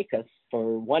didn't like us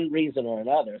for one reason or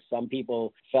another. Some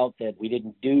people felt that we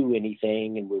didn't do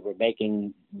anything and we were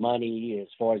making money as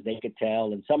far as they could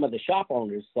tell. And some of the shop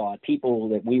owners thought people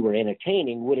that we were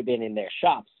entertaining would have been in their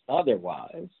shops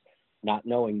otherwise, not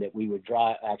knowing that we were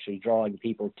actually drawing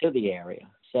people to the area.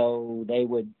 So they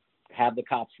would have the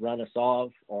cops run us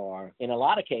off, or in a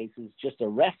lot of cases, just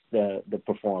arrest the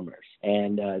performers.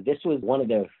 And this was one of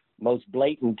the most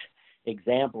blatant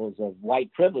examples of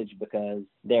white privilege because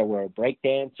there were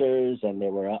breakdancers and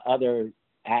there were other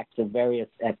acts of various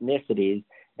ethnicities,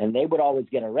 and they would always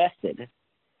get arrested.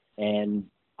 And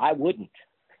I wouldn't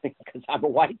because I'm a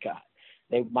white guy.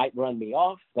 They might run me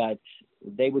off, but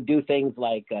they would do things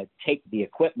like take the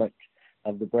equipment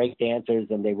of the break dancers,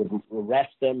 and they would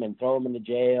arrest them and throw them in the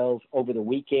jail over the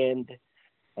weekend.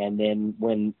 And then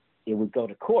when it would go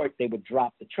to court, they would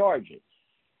drop the charges.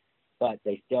 But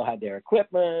they still had their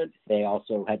equipment. They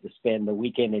also had to spend the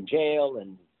weekend in jail.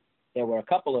 And there were a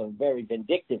couple of very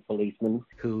vindictive policemen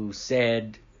who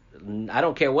said, I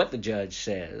don't care what the judge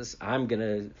says, I'm going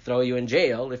to throw you in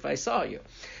jail if I saw you,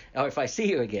 or if I see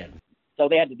you again. So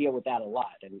they had to deal with that a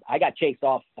lot. And I got chased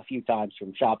off a few times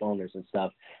from shop owners and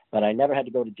stuff, but I never had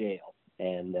to go to jail.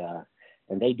 And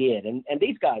they did. And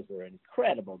these guys were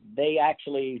incredible. They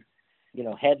actually,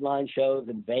 headline shows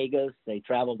in Vegas. They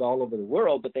traveled all over the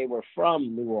world, but they were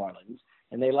from New Orleans,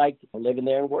 and they liked living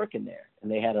there and working there. And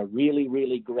they had a really,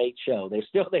 really great show. They're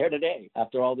still there today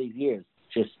after all these years,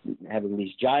 just having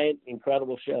these giant,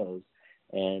 incredible shows.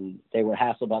 And they were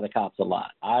hassled by the cops a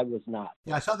lot. I was not.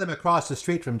 Yeah, I saw them across the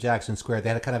street from Jackson Square. They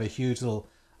had a kind of a huge little,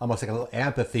 almost like a little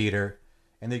amphitheater,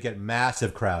 and they'd get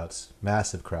massive crowds.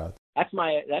 That's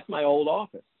my old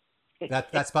office.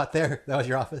 that spot there, that was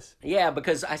your office? Yeah,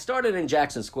 because I started in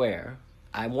Jackson Square.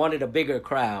 I wanted a bigger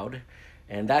crowd,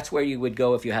 and that's where you would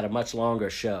go if you had a much longer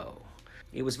show.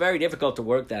 It was very difficult to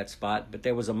work that spot, but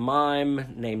there was a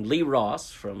mime named Lee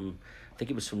Ross from think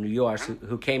he was from New York,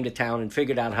 who came to town and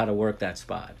figured out how to work that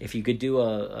spot. If you could do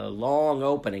a long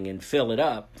opening and fill it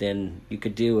up, then you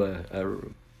could do a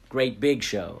great big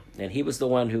show. And he was the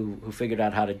one who figured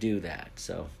out how to do that.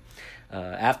 So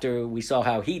after we saw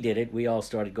how he did it, we all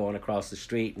started going across the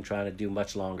street and trying to do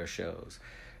much longer shows.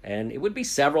 And it would be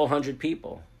several hundred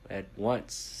people at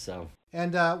once. So.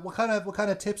 And what kind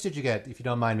of tips did you get, if you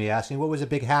don't mind me asking? What was a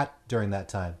big hat during that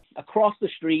time? Across the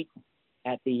street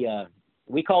at the,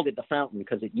 we called it the Fountain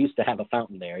because it used to have a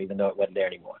fountain there, even though it wasn't there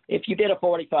anymore. If you did a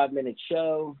 45-minute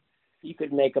show, you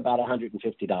could make about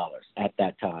 $150 at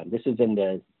that time. This is in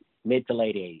the mid to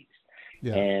late 80s.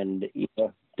 Yeah. And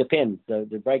depends.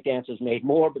 The breakdancers made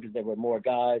more because there were more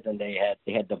guys, and they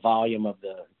had the volume of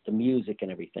the music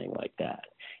and everything like that.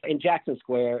 In Jackson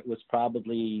Square, it was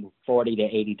probably $40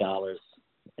 to $80,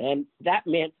 and that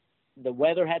meant the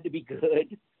weather had to be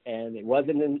good, and it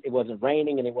wasn't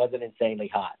raining, and it wasn't insanely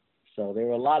hot. So there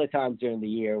were a lot of times during the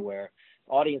year where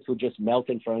audience would just melt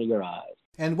in front of your eyes.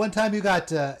 And one time you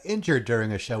got injured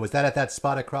during a show. Was that at that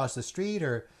spot across the street,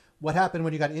 or what happened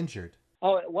when you got injured?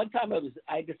 Oh, one time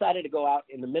I decided to go out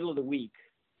in the middle of the week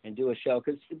and do a show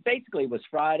because basically it was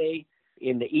Friday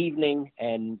in the evening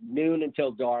and noon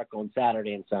until dark on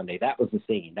Saturday and Sunday. That was the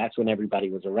scene. That's when everybody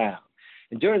was around.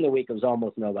 And during the week, there was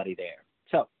almost nobody there.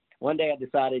 So one day I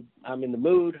decided I'm in the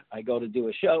mood. I go to do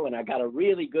a show, and I got a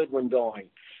really good one going.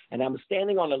 And I'm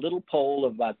standing on a little pole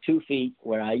of about 2 feet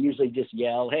where I usually just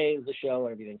yell, hey, it's a show,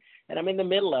 everything. And I'm in the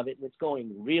middle of it, and it's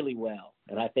going really well.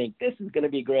 And I think, this is going to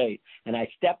be great. And I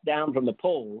stepped down from the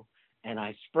pole, and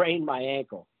I sprained my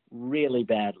ankle really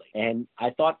badly. And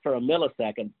I thought for a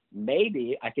millisecond,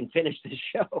 maybe I can finish the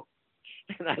show.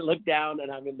 And I look down,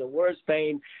 and I'm in the worst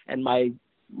pain, and my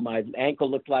ankle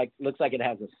looks like it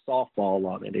has a softball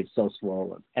on it. It's so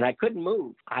swollen. And I couldn't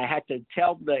move. I had to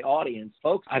tell the audience,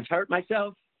 folks, I've hurt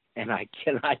myself, and I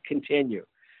cannot continue.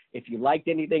 If you liked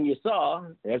anything you saw,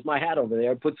 there's my hat over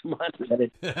there. Put some money in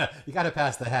it. You got to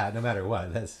pass the hat no matter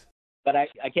what. But I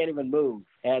can't even move.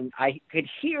 And I could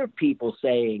hear people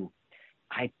saying,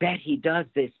 I bet he does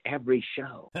this every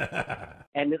show.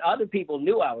 And then other people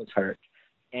knew I was hurt.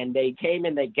 And they came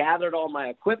and they gathered all my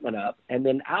equipment up. And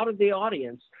then out of the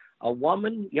audience, a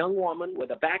young woman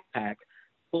with a backpack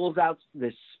pulls out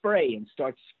this spray and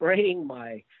starts spraying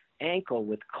my ankle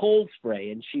with cold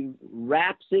spray. And she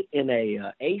wraps it in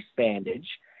a ace bandage.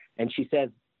 And she says,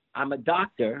 I'm a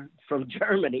doctor from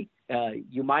Germany.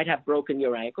 You might have broken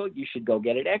your ankle. You should go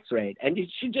get it x-rayed. And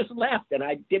she just left. And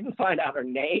I didn't find out her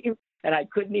name. And I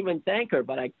couldn't even thank her,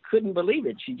 but I couldn't believe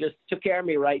it. She just took care of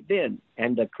me right then.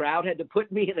 And the crowd had to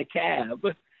put me in a cab,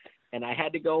 and I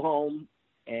had to go home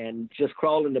and just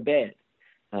crawl into bed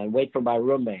and wait for my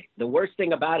roommate. The worst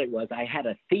thing about it was I had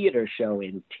a theater show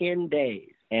in 10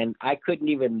 days, and I couldn't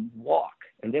even walk.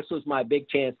 And this was my big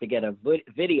chance to get a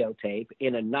videotape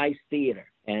in a nice theater.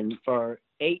 And for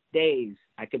 8 days,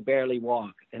 I could barely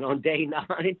walk. And on day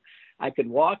 9, I could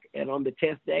walk, and on the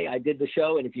 10th day, I did the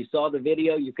show, and if you saw the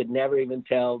video, you could never even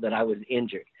tell that I was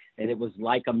injured, and it was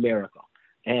like a miracle.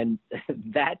 And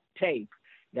that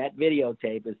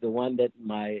videotape is the one that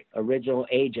my original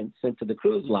agent sent to the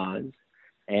cruise lines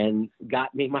and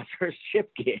got me my first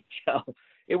ship gig. So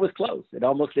it was close. It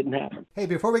almost didn't happen. Hey,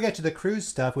 before we get to the cruise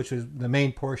stuff, which was the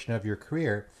main portion of your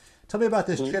career, tell me about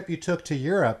this trip you took to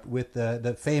Europe with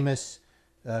the famous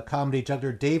comedy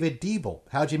juggler David Diebel.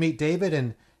 How'd you meet David,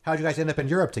 and how'd you guys end up in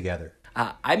Europe together?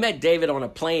 I met David on a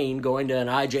plane going to an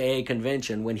IJA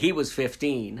convention when he was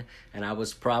 15, and I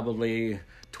was probably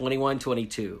 21,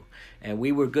 22. And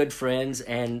we were good friends,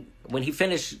 and when he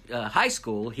finished high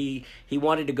school, he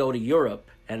wanted to go to Europe,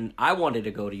 and I wanted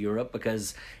to go to Europe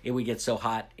because it would get so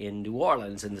hot in New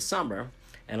Orleans in the summer,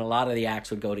 and a lot of the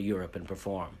acts would go to Europe and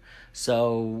perform.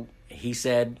 So he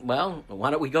said, well,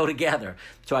 why don't we go together?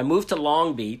 So I moved to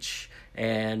Long Beach,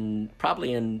 and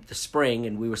probably in the spring,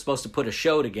 and we were supposed to put a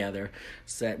show together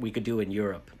so that we could do in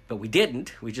Europe. But we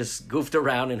didn't. We just goofed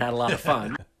around and had a lot of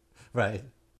fun. Right.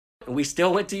 We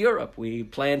still went to Europe. We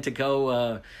planned to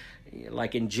go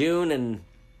like in June, and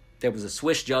there was a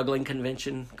Swiss juggling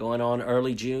convention going on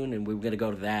early June, and we were going to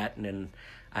go to that. And then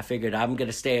I figured I'm going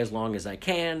to stay as long as I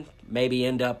can, maybe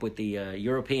end up with the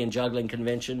European Juggling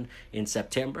Convention in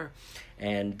September.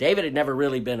 And David had never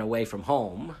really been away from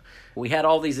home. We had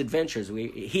all these adventures.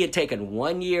 He had taken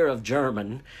 1 year of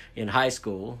German in high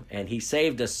school, and he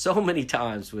saved us so many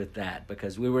times with that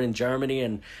because we were in Germany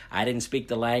and I didn't speak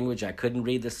the language. I couldn't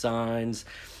read the signs,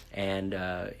 and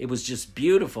it was just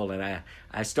beautiful. And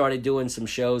I started doing some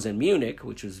shows in Munich,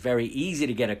 which was very easy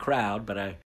to get a crowd, but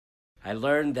I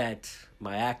learned that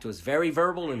my act was very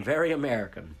verbal and very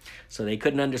American, so they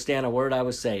couldn't understand a word I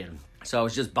was saying. So I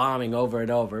was just bombing over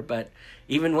and over. But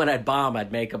even when I'd bomb,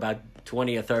 I'd make about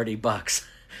 20 or 30 bucks.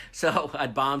 So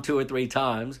I'd bomb 2 or 3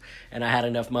 times, and I had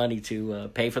enough money to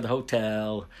pay for the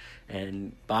hotel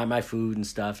and buy my food and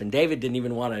stuff. And David didn't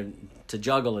even want to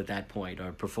juggle at that point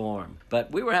or perform.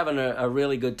 But we were having a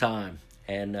really good time.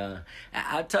 And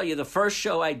I'll tell you, the first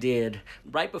show I did,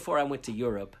 right before I went to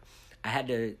Europe, I had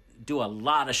to do a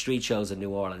lot of street shows in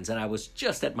New Orleans, and I was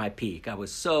just at my peak. I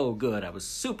was so good. I was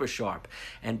super sharp.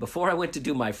 And before I went to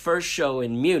do my first show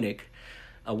in Munich,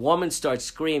 a woman starts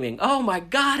screaming, "Oh my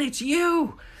God, it's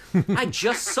you! I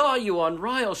just saw you on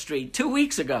Royal Street 2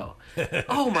 weeks ago.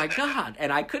 Oh my God."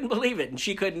 And I couldn't believe it, and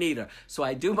she couldn't either. So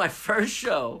I do my first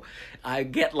show. I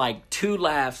get like 2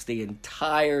 laughs the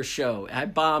entire show. I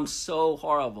bombed so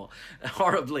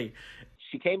horribly.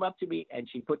 She came up to me and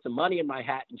she put some money in my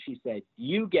hat and she said,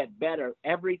 "You get better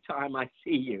every time I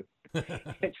see you."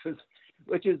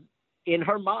 which is in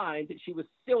her mind, she was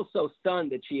still so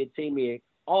stunned that she had seen me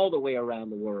all the way around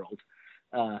the world.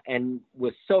 And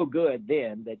was so good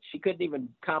then that she couldn't even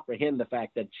comprehend the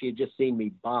fact that she had just seen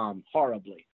me bomb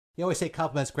horribly. You always say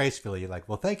compliments gracefully. You're like,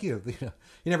 "Well, thank you." You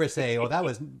never say, "Well,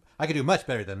 I could do much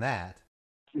better than that."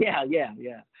 Yeah.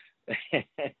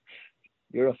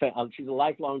 You're a fan. She's a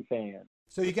lifelong fan.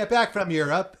 So you get back from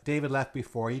Europe. David left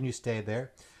before you, and you stayed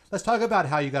there. Let's talk about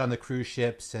how you got on the cruise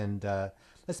ships, and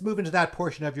let's move into that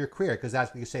portion of your career, because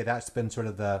that's, like you say, that's been sort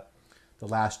of the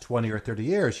last 20 or 30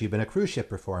 years you've been a cruise ship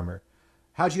performer.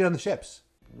 How'd you get on the ships?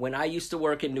 When I used to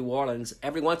work in New Orleans,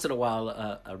 every once in a while,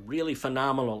 a really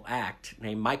phenomenal act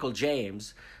named Michael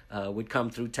James would come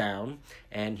through town,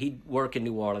 and he'd work in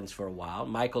New Orleans for a while.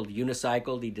 Michael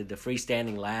unicycled, he did the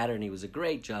freestanding ladder, and he was a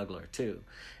great juggler, too.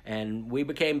 And we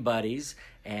became buddies,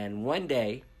 and one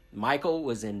day, Michael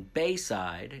was in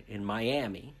Bayside in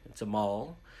Miami, it's a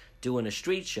mall, doing a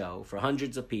street show for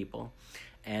hundreds of people,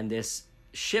 and this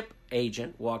ship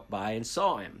agent walked by and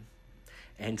saw him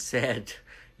and said,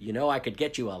 "I could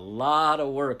get you a lot of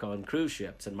work on cruise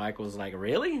ships." And Michael was like,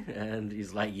 "Really?" And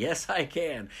he's like, "Yes, I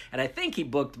can." And I think he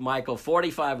booked Michael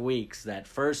 45 weeks that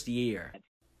first year.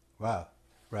 Wow.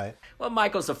 Right. Well,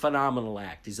 Michael's a phenomenal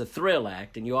act. He's a thrill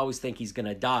act, and you always think he's going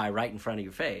to die right in front of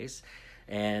your face.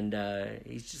 And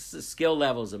he's just, the skill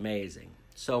level is amazing.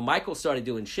 So Michael started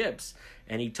doing ships,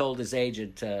 and he told his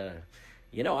agent, "I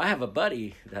have a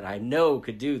buddy that I know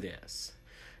could do this."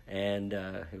 And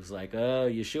he was like, "Oh,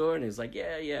 you sure?" And he was like,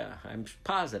 yeah, I'm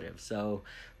positive. So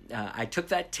I took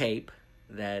that tape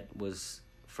that was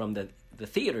from the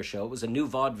theater show. It was a new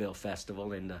vaudeville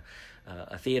festival in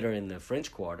a theater in the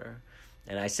French Quarter.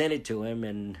 And I sent it to him,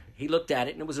 and he looked at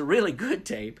it, and it was a really good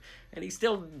tape. And he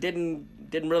still didn't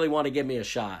really want to give me a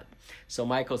shot. So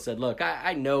Michael said, "Look,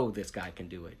 I know this guy can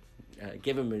do it.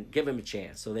 Give him a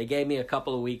chance." So they gave me a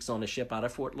couple of weeks on a ship out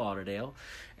of Fort Lauderdale,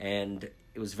 and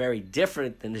it was very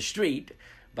different than the street,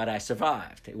 but I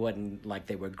survived. It wasn't like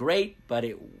they were great, but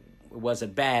it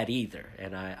wasn't bad either.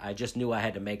 And I just knew I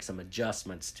had to make some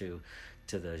adjustments to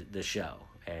the show.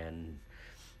 And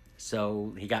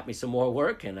so he got me some more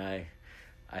work, and I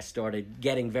started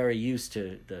getting very used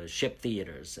to the ship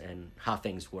theaters and how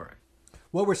things work.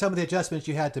 What were some of the adjustments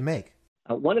you had to make?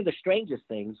 One of the strangest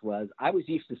things was I was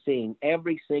used to seeing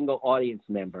every single audience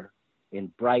member in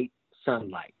bright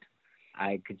sunlight.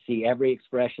 I could see every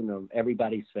expression of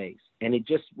everybody's face. And it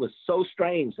just was so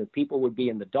strange that people would be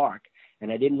in the dark,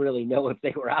 and I didn't really know if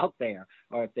they were out there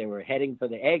or if they were heading for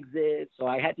the exit. So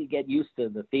I had to get used to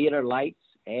the theater lights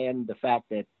and the fact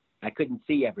that I couldn't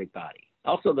see everybody.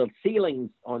 Also, the ceilings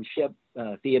on ship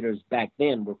theaters back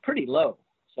then were pretty low.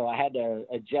 So I had to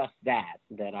adjust that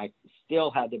I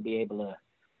still had to be able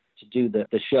to do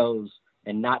the shows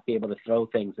and not be able to throw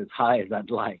things as high as I'd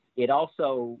like. It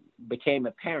also became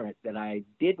apparent that I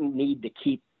didn't need to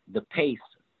keep the pace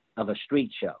of a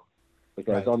street show,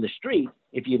 because right. On the street,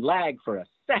 if you lag for a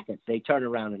second, they turn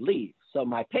around and leave. So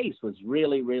my pace was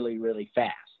really, really, really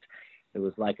fast. It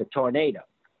was like a tornado.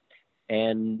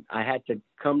 And I had to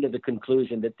come to the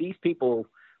conclusion that these people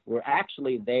were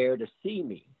actually there to see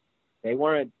me. They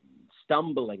weren't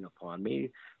stumbling upon me.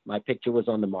 My picture was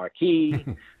on the marquee.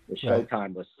 The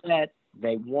showtime was set.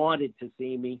 They wanted to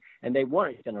see me, and they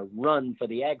weren't going to run for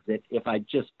the exit if I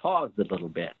just paused a little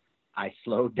bit. I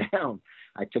slowed down.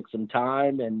 I took some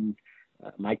time, and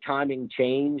my timing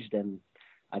changed, and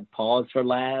I'd pause for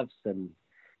laughs. And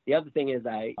the other thing is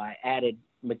I added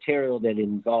material that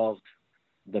involved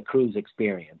the cruise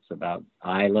experience, about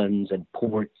islands and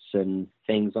ports and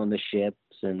things on the ships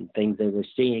and things they were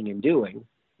seeing and doing,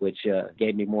 which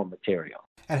gave me more material.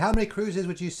 And how many cruises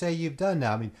would you say you've done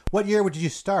now? I mean, what year would you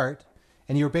start?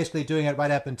 And you were basically doing it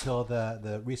right up until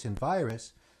the recent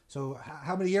virus. So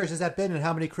how many years has that been, and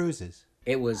how many cruises?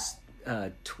 It was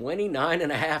 29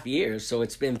 and a half years, so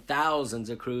it's been thousands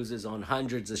of cruises on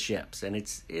hundreds of ships, and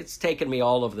it's taken me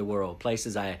all over the world,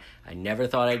 places I never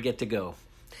thought I'd get to go.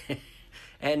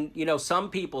 And, you know, some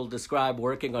people describe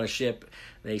working on a ship,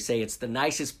 they say it's the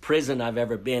nicest prison I've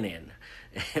ever been in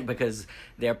because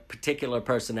their particular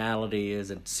personality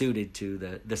isn't suited to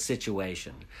the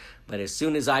situation. But as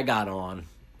soon as I got on,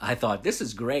 I thought, this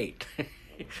is great.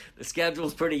 The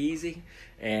schedule's pretty easy,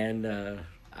 and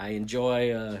I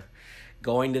enjoy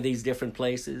going to these different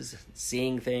places,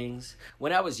 seeing things.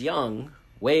 When I was young,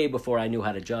 way before I knew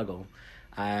how to juggle,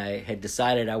 I had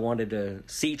decided I wanted to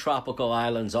see tropical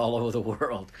islands all over the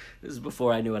world. This is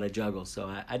before I knew how to juggle,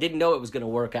 so I didn't know it was going to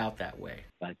work out that way.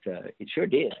 But it sure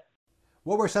did.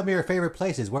 What were some of your favorite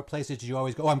places? What places did you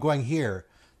always go, oh, I'm going here,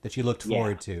 that you looked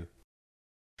forward to?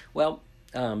 Well,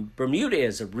 Bermuda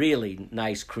is a really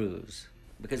nice cruise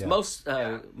because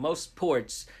most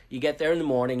ports, you get there in the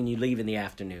morning and you leave in the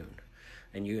afternoon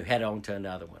and you head on to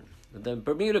another one. The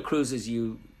Bermuda cruises,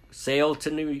 you sail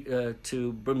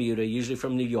to Bermuda, usually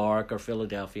from New York or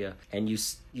Philadelphia, and you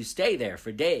stay there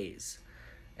for days,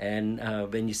 and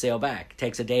then you sail back. It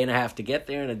takes a day and a half to get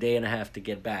there and a day and a half to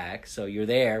get back, so you're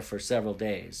there for several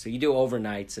days. So you do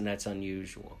overnights, and that's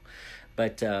unusual.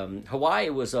 But Hawaii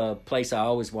was a place I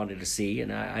always wanted to see,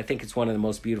 and I think it's one of the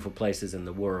most beautiful places in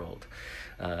the world.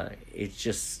 It's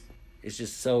just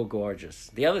so gorgeous.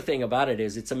 The other thing about it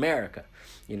is it's America.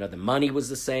 You know, the money was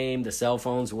the same, the cell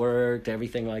phones worked,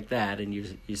 everything like that, and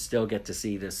you still get to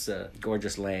see this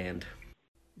gorgeous land.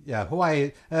 Yeah,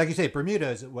 Hawaii, like you say,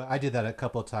 Bermuda, I did that a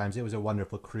couple of times. It was a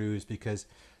wonderful cruise because,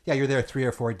 yeah, you're there 3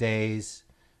 or 4 days.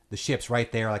 The ship's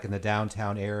right there, like in the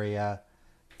downtown area.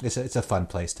 It's a fun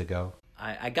place to go.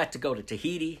 I got to go to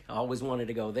Tahiti. I always wanted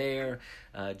to go there.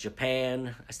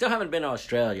 Japan. I still haven't been to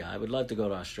Australia. I would love to go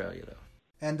to Australia, though.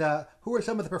 And who are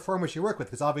some of the performers you work with?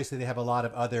 Because obviously they have a lot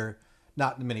of other,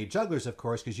 not many jugglers, of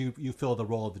course, because you fill the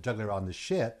role of the juggler on the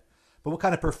ship. But what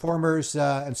kind of performers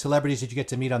and celebrities did you get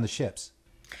to meet on the ships?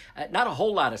 Not a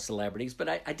whole lot of celebrities, but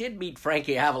I did meet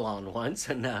Frankie Avalon once,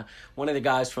 and one of the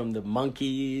guys from the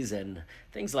Monkees and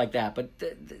things like that. But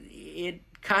it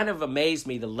kind of amazed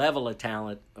me, the level of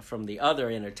talent from the other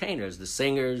entertainers, the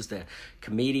singers, the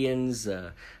comedians,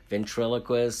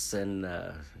 ventriloquists, and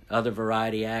other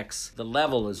variety acts. The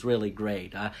level is really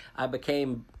great. I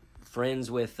became friends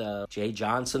with Jay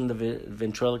Johnson, the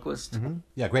ventriloquist. Mm-hmm.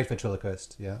 Yeah, great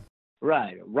ventriloquist, yeah.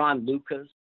 Right. Ron Lucas.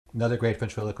 Another great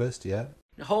ventriloquist, yeah.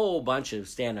 A whole bunch of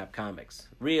stand-up comics.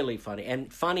 Really funny,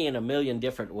 and funny in a million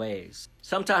different ways.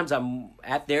 Sometimes I'm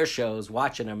at their shows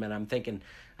watching them, and I'm thinking,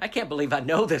 I can't believe I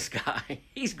know this guy.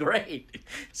 He's great.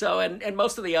 So, and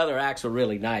most of the other acts were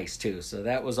really nice, too. So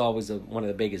that was always one of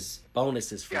the biggest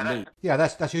bonuses for me. Yeah,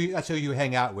 that's who you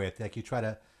hang out with. Like, you try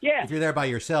to, if you're there by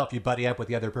yourself, you buddy up with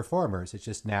the other performers. It's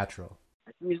just natural.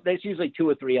 There's usually 2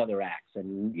 or 3 other acts,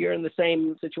 and you're in the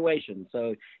same situation.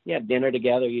 So you have dinner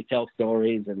together, you tell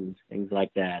stories and things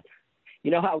like that.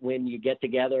 You know how when you get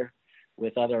together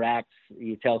with other acts,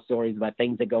 you tell stories about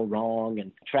things that go wrong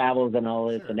and travels and all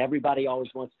this, and everybody always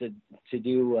wants to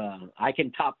do, I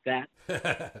can top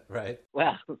that. Right.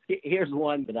 Well, here's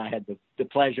one that I had the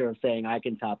pleasure of saying I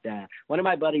can top that. One of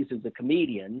my buddies who's a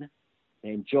comedian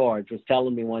named George was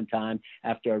telling me one time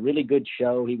after a really good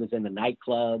show, he was in the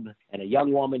nightclub, and a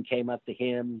young woman came up to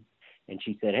him, and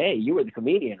she said, "Hey, you were the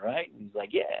comedian, right?" And he's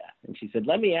like, "Yeah." And she said,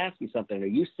 "Let me ask you something. Are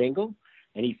you single?"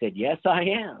 And he said, "Yes, I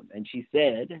am." And she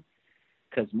said,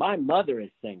 "Because my mother is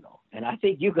single, and I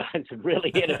think you guys have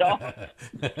really hit it off."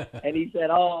 And he said,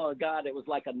 "Oh, God, it was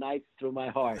like a knife through my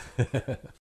heart."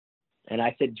 And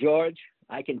I said, "George,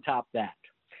 I can top that."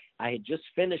 I had just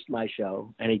finished my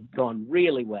show, and it had gone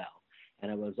really well. And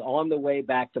I was on the way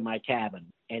back to my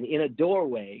cabin. And in a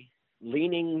doorway,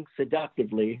 leaning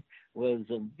seductively, was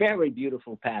a very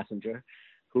beautiful passenger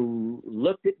who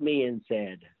looked at me and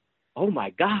said, "Oh,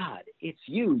 my God, it's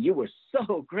you. You were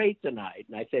so great tonight."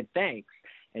 And I said, "Thanks."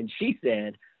 And she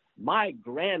said, "My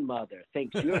grandmother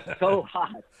thinks you're so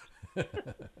hot."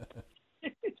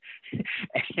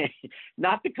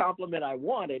 Not the compliment I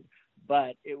wanted,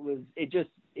 but it just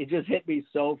hit me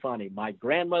so funny. My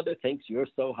grandmother thinks you're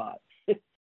so hot.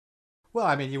 Well,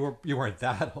 I mean, you weren't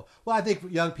that old. Well, I think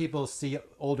young people see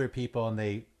older people and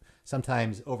they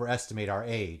sometimes overestimate our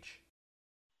age.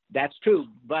 That's true,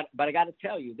 but I got to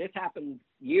tell you, this happened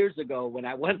years ago when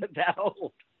I wasn't that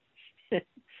old.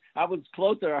 I was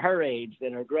closer to her age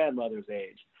than her grandmother's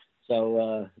age.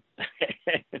 So,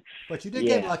 but you did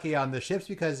get lucky on the ships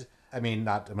because, I mean,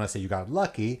 I'm going to say you got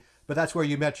lucky, but that's where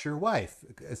you met your wife.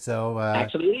 So,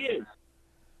 actually, it is.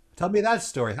 Tell me that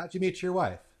story. How'd you meet your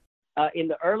wife? In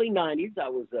the early 90s, I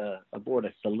was aboard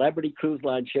a celebrity cruise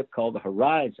line ship called the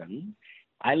Horizon.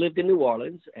 I lived in New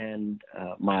Orleans, and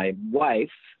my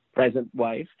wife, present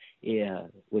wife,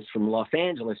 was from Los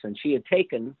Angeles, and she had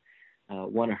taken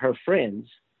one of her friends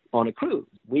on a cruise.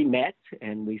 We met,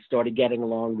 and we started getting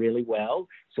along really well,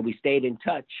 so we stayed in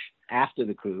touch after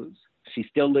the cruise. She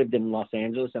still lived in Los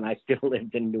Angeles, and I still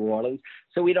lived in New Orleans,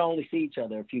 so we'd only see each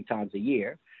other a few times a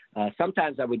year.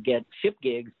 Sometimes I would get ship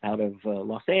gigs out of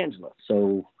Los Angeles,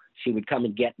 so she would come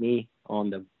and get me on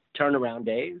the turnaround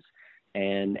days,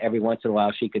 and every once in a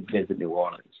while she could visit New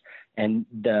Orleans. And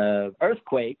the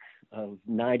earthquake of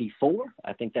 94,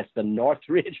 I think that's the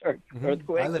Northridge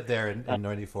earthquake. I lived there in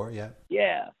 94, yeah.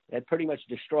 Yeah, it pretty much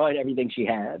destroyed everything she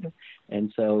had.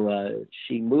 And so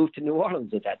she moved to New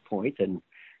Orleans at that point, and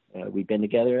we've been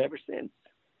together ever since.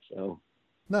 So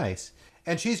nice.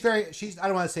 And she's I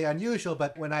don't want to say unusual,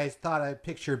 but when I thought I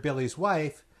pictured Billy's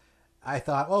wife, I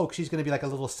thought, oh, she's going to be like a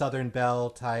little Southern Belle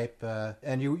type.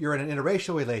 And you're in an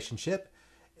interracial relationship.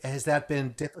 Has that been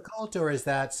difficult, or is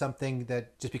that something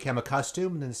that just became a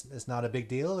costume and it's not a big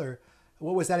deal? Or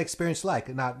what was that experience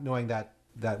like, not knowing that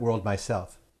world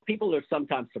myself? People are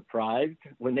sometimes surprised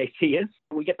when they see us.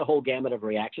 We get the whole gamut of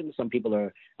reactions. Some people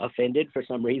are offended for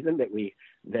some reason that we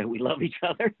love each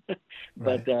other,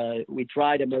 but we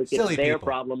try to make Silly it their people.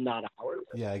 problem, not ours.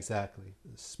 Yeah, exactly.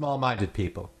 Small-minded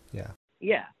people. Yeah.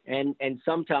 Yeah, and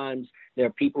sometimes there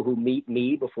are people who meet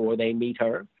me before they meet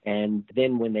her, and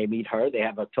then when they meet her, they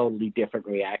have a totally different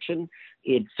reaction.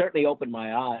 It certainly opened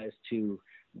my eyes to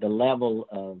the level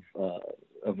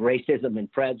of racism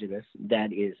and prejudice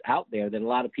that is out there that a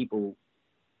lot of people,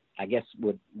 I guess,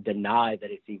 would deny that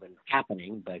it's even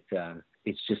happening, but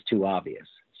it's just too obvious.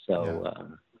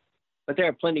 So, but there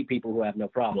are plenty of people who have no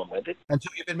problem with it. And so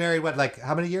you've been married,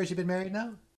 how many years you've been married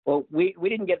now? Well, we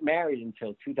didn't get married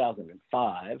until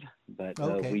 2005, but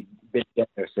we've been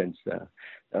together since the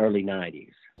early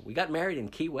 90s. We got married in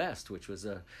Key West, which was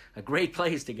a great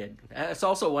place to get. It's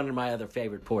also one of my other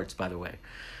favorite ports, by the way.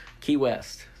 Key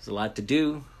West. There's a lot to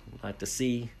do, a lot to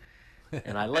see.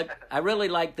 And I really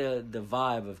like the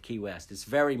vibe of Key West. It's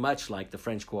very much like the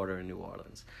French Quarter in New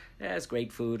Orleans. Yeah, it's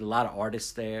great food, a lot of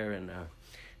artists there, and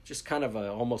just kind of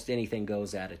a almost anything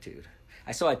goes attitude.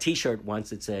 I saw a T-shirt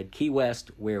once that said Key West,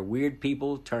 where weird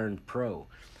people turned pro,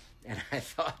 and I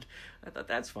thought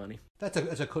that's funny. That's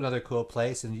another cool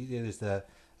place, and there's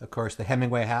of course the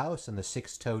Hemingway House and the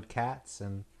Six-Toed Cats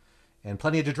and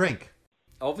plenty to drink.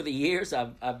 Over the years,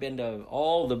 I've been to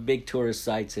all the big tourist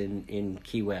sites in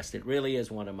Key West. It really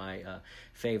is one of my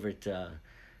favorite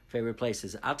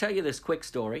places. I'll tell you this quick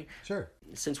story. Sure.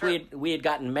 Since we had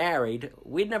gotten married,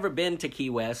 we'd never been to Key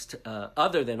West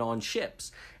other than on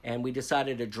ships, and we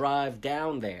decided to drive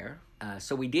down there.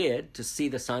 So we did, to see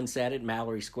the sunset at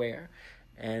Mallory Square.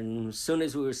 And as soon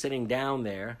as we were sitting down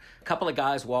there, a couple of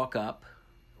guys walk up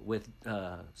with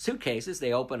suitcases.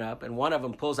 They open up, and one of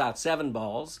them pulls out 7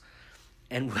 balls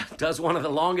and does one of the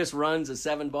longest runs of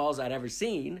 7 balls I'd ever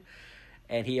seen.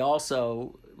 And he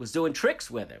also was doing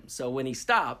tricks with him. So when he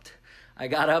stopped, I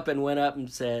got up and went up and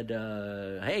said,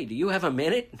 hey, do you have a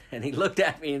minute? And he looked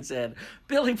at me and said,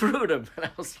 Billy Prudhomme. And I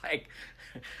was like,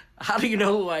 how do you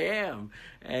know who I am?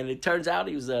 And it turns out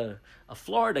he was a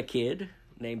Florida kid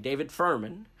named David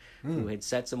Furman, who had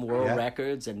set some world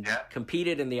records and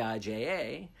competed in the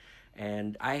IJA.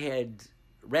 And I had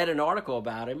read an article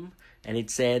about him, and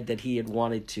it said that he had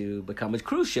wanted to become a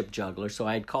cruise ship juggler. So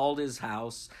I had called his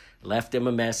house, left him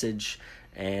a message,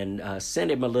 and sent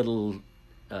him a little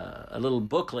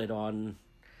booklet on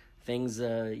things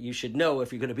you should know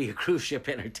if you're going to be a cruise ship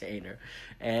entertainer.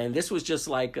 And this was just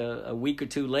like a week or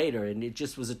two later, and it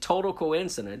just was a total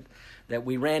coincidence that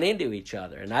we ran into each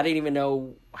other. And I didn't even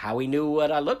know how he knew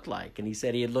what I looked like. And he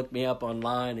said he had looked me up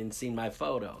online and seen my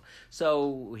photo.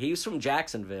 So he's from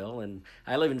Jacksonville, and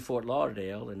I live in Fort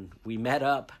Lauderdale, and we met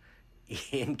up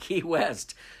in Key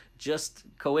West just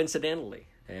coincidentally.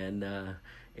 And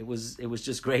it was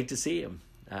just great to see him.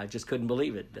 I just couldn't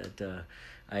believe it that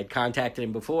I had contacted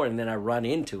him before, and then I run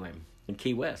into him in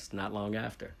Key West not long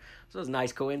after. So it was a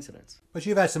nice coincidence. But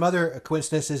you've had some other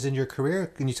coincidences in your career.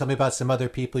 Can you tell me about some other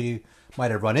people you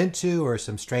might have run into, or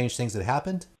some strange things that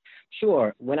happened?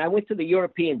 Sure. When I went to the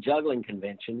European Juggling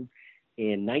Convention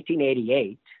in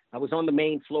 1988, I was on the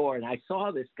main floor, and I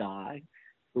saw this guy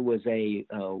who was a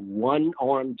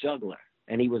one-armed juggler,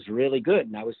 and he was really good.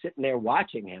 And I was sitting there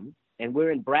watching him. And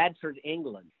we're in Bradford,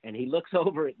 England. And he looks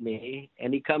over at me,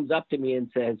 and he comes up to me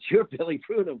and says, you're Billy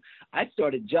Prudhomme. I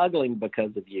started juggling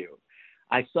because of you.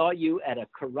 I saw you at a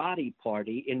karate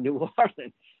party in New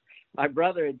Orleans. My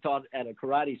brother had taught at a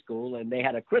karate school, and they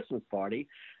had a Christmas party,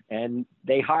 and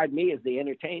they hired me as the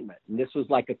entertainment. And this was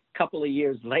like a couple of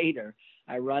years later.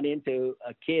 I run into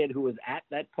a kid who was at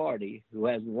that party who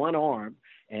has one arm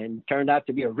and turned out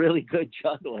to be a really good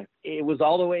juggler. It was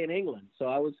all the way in England. So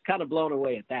I was kind of blown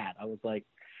away at that. I was like,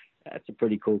 that's a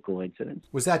pretty cool coincidence.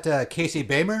 Was that Casey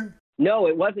Bamer? No,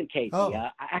 it wasn't Casey. Oh.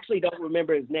 I actually don't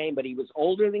remember his name, but he was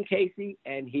older than Casey,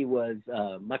 and he was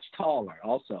much taller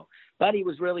also. But he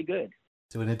was really good.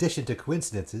 So in addition to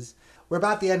coincidences, we're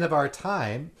about the end of our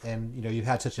time, and you've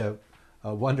had such a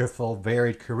wonderful,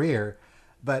 varied career.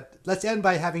 But let's end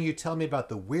by having you tell me about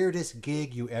the weirdest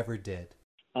gig you ever did.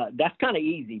 That's kind of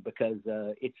easy because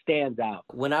it stands out.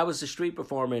 When I was a street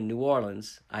performer in New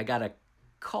Orleans, I got a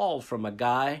call from a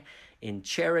guy in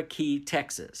Cherokee,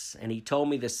 Texas, and he told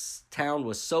me this town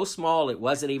was so small it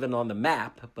wasn't even on the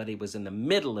map, but it was in the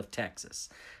middle of Texas.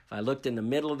 If I looked in the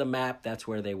middle of the map, that's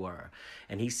where they were.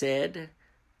 And he said,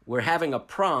 we're having a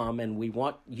prom and we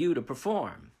want you to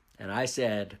perform. And I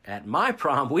said, at my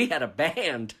prom, we had a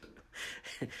band.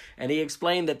 And he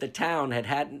explained that the town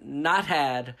had not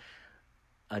had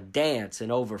a dance in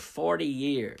over 40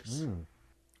 years.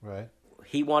 Right.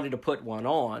 He wanted to put one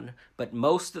on, but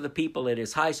most of the people at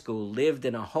his high school lived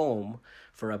in a home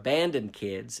for abandoned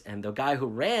kids, and the guy who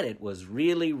ran it was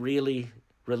really, really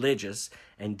religious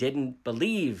and didn't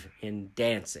believe in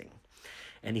dancing.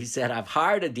 And he said, I've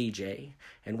hired a DJ,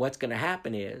 and what's going to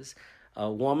happen is a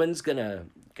woman's gonna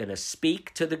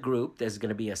speak to the group. There's going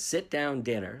to be a sit-down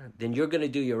dinner. Then you're going to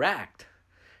do your act.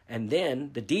 And then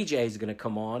the DJ is going to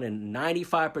come on, and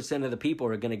 95% of the people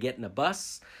are going to get in a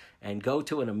bus and go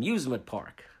to an amusement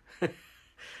park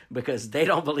because they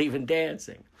don't believe in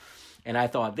dancing. And I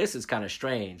thought, this is kind of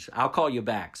strange. I'll call you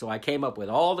back. So I came up with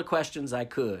all the questions I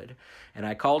could, and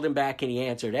I called him back, and he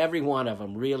answered every one of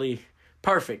them really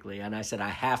perfectly. And I said, I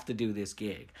have to do this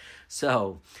gig.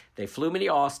 So they flew me to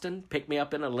Austin, picked me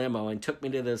up in a limo, and took me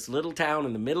to this little town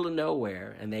in the middle of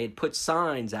nowhere. And they had put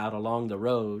signs out along the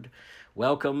road,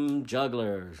 welcome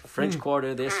juggler, French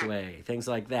Quarter this way, things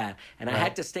like that. And I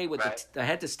had to stay with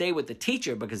the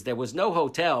teacher because there was no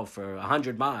hotel for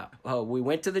 100 miles. We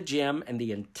went to the gym, and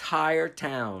the entire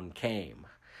town came.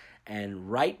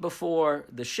 And right before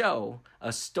the show,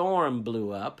 a storm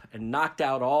blew up and knocked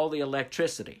out all the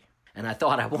electricity. And I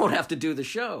thought, I won't have to do the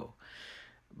show.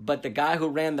 But the guy who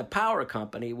ran the power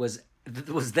company was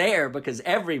there because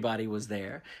everybody was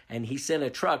there, and he sent a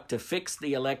truck to fix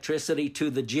the electricity to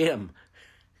the gym.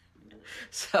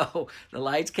 So the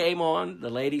lights came on, the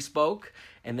lady spoke,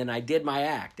 and then I did my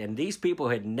act. And these people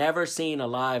had never seen a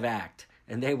live act,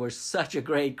 and they were such a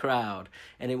great crowd,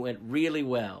 and it went really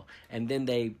well. And then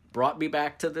they brought me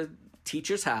back to the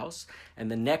teacher's house, and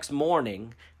the next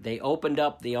morning they opened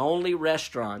up the only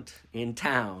restaurant in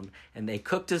town, and they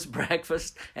cooked us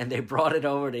breakfast, and they brought it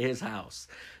over to his house.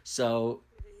 So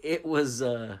it was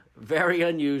very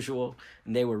unusual,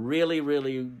 and they were really,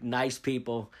 really nice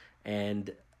people,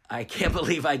 and I can't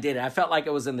believe I did it. I felt like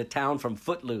I was in the town from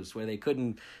Footloose, where they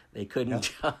couldn't they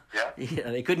couldn't dance.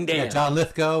 Yeah, John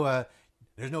Lithgow,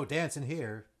 there's no dancing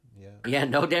here. Yeah,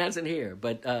 no dancing here.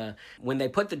 But when they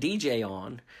put the DJ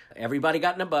on, everybody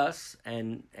got in a bus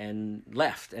and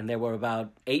left. And there were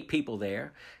about 8 people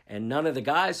there. And none of the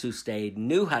guys who stayed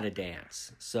knew how to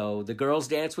dance. So the girls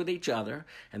danced with each other,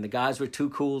 and the guys were too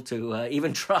cool to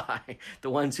even try, the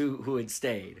ones who had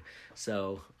stayed.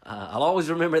 So I'll always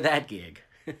remember that gig.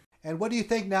 And what do you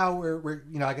think now? We're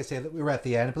like I say, we were at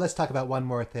the end, but let's talk about one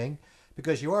more thing,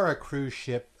 because you are a cruise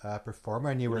ship performer,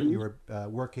 and you were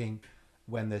working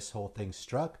when this whole thing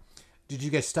struck. Did you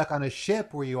get stuck on a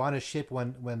ship? Were you on a ship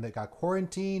when they got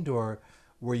quarantined, or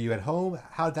were you at home?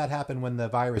 How did that happen when the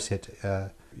virus hit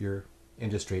your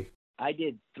industry? I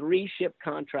did 3 ship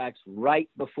contracts right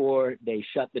before they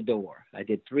shut the door. I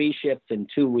did 3 ships in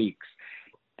 2 weeks.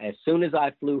 As soon as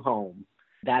I flew home,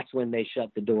 that's when they shut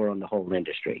the door on the whole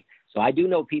industry. So I do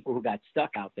know people who got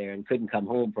stuck out there and couldn't come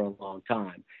home for a long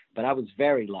time. But I was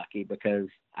very lucky because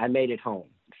I made it home.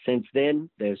 Since then,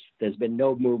 there's been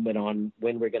no movement on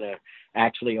when we're going to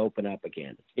actually open up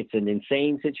again. It's an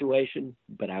insane situation,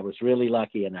 but I was really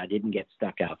lucky and I didn't get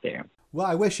stuck out there. Well,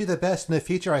 I wish you the best in the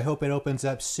future. I hope it opens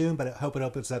up soon, but I hope it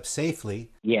opens up safely.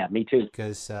 Yeah, me too.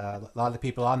 Because a lot of the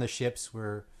people on the ships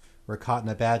were caught in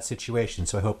a bad situation,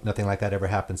 so I hope nothing like that ever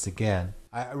happens again.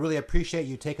 I really appreciate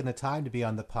you taking the time to be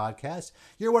on the podcast.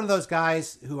 You're one of those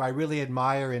guys who I really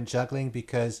admire in juggling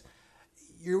because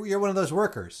you're one of those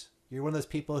workers. You're one of those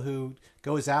people who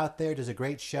goes out there, does a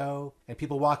great show, and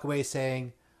people walk away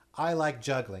saying, I like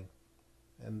juggling.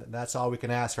 And that's all we can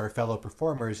ask our fellow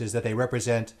performers, is that they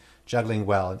represent juggling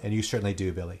well, and you certainly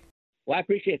do, Billy. Well, I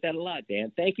appreciate that a lot,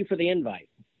 Dan. Thank you for the invite.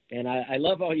 And I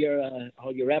love all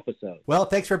your episodes. Well,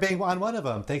 thanks for being on one of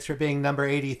them. Thanks for being number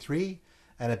 83.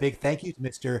 And a big thank you to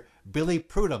Mr. Billy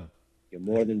Prudhomme. You're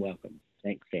more than welcome.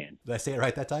 Thanks, Dan. Did I say it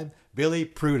right that time? Billy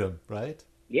Prudhomme, right?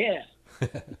 Yeah.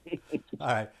 All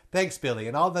right. Thanks, Billy.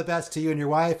 And all the best to you and your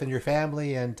wife and your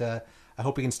family. And I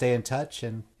hope we can stay in touch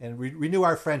and renew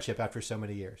our friendship after so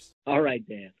many years. All right,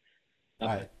 Dan. All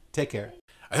right. Take care.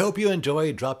 I hope you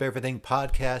enjoyed Drop Everything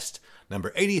podcast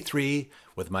number 83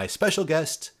 with my special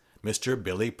guest, Mr.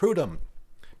 Billy Prudhomme.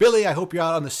 Billy, I hope you're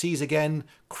out on the seas again,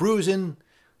 cruising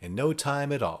in no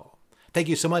time at all. Thank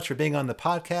you so much for being on the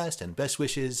podcast and best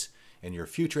wishes in your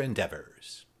future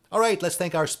endeavors. All right, let's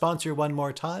thank our sponsor one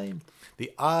more time,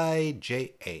 the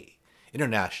IJA,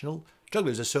 International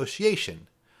Jugglers Association.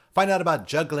 Find out about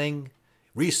juggling,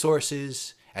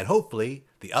 resources, and hopefully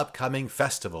the upcoming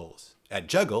festivals at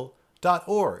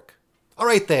juggle.org. All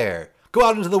right there, go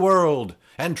out into the world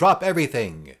and drop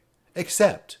everything,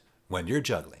 except when you're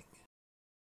juggling.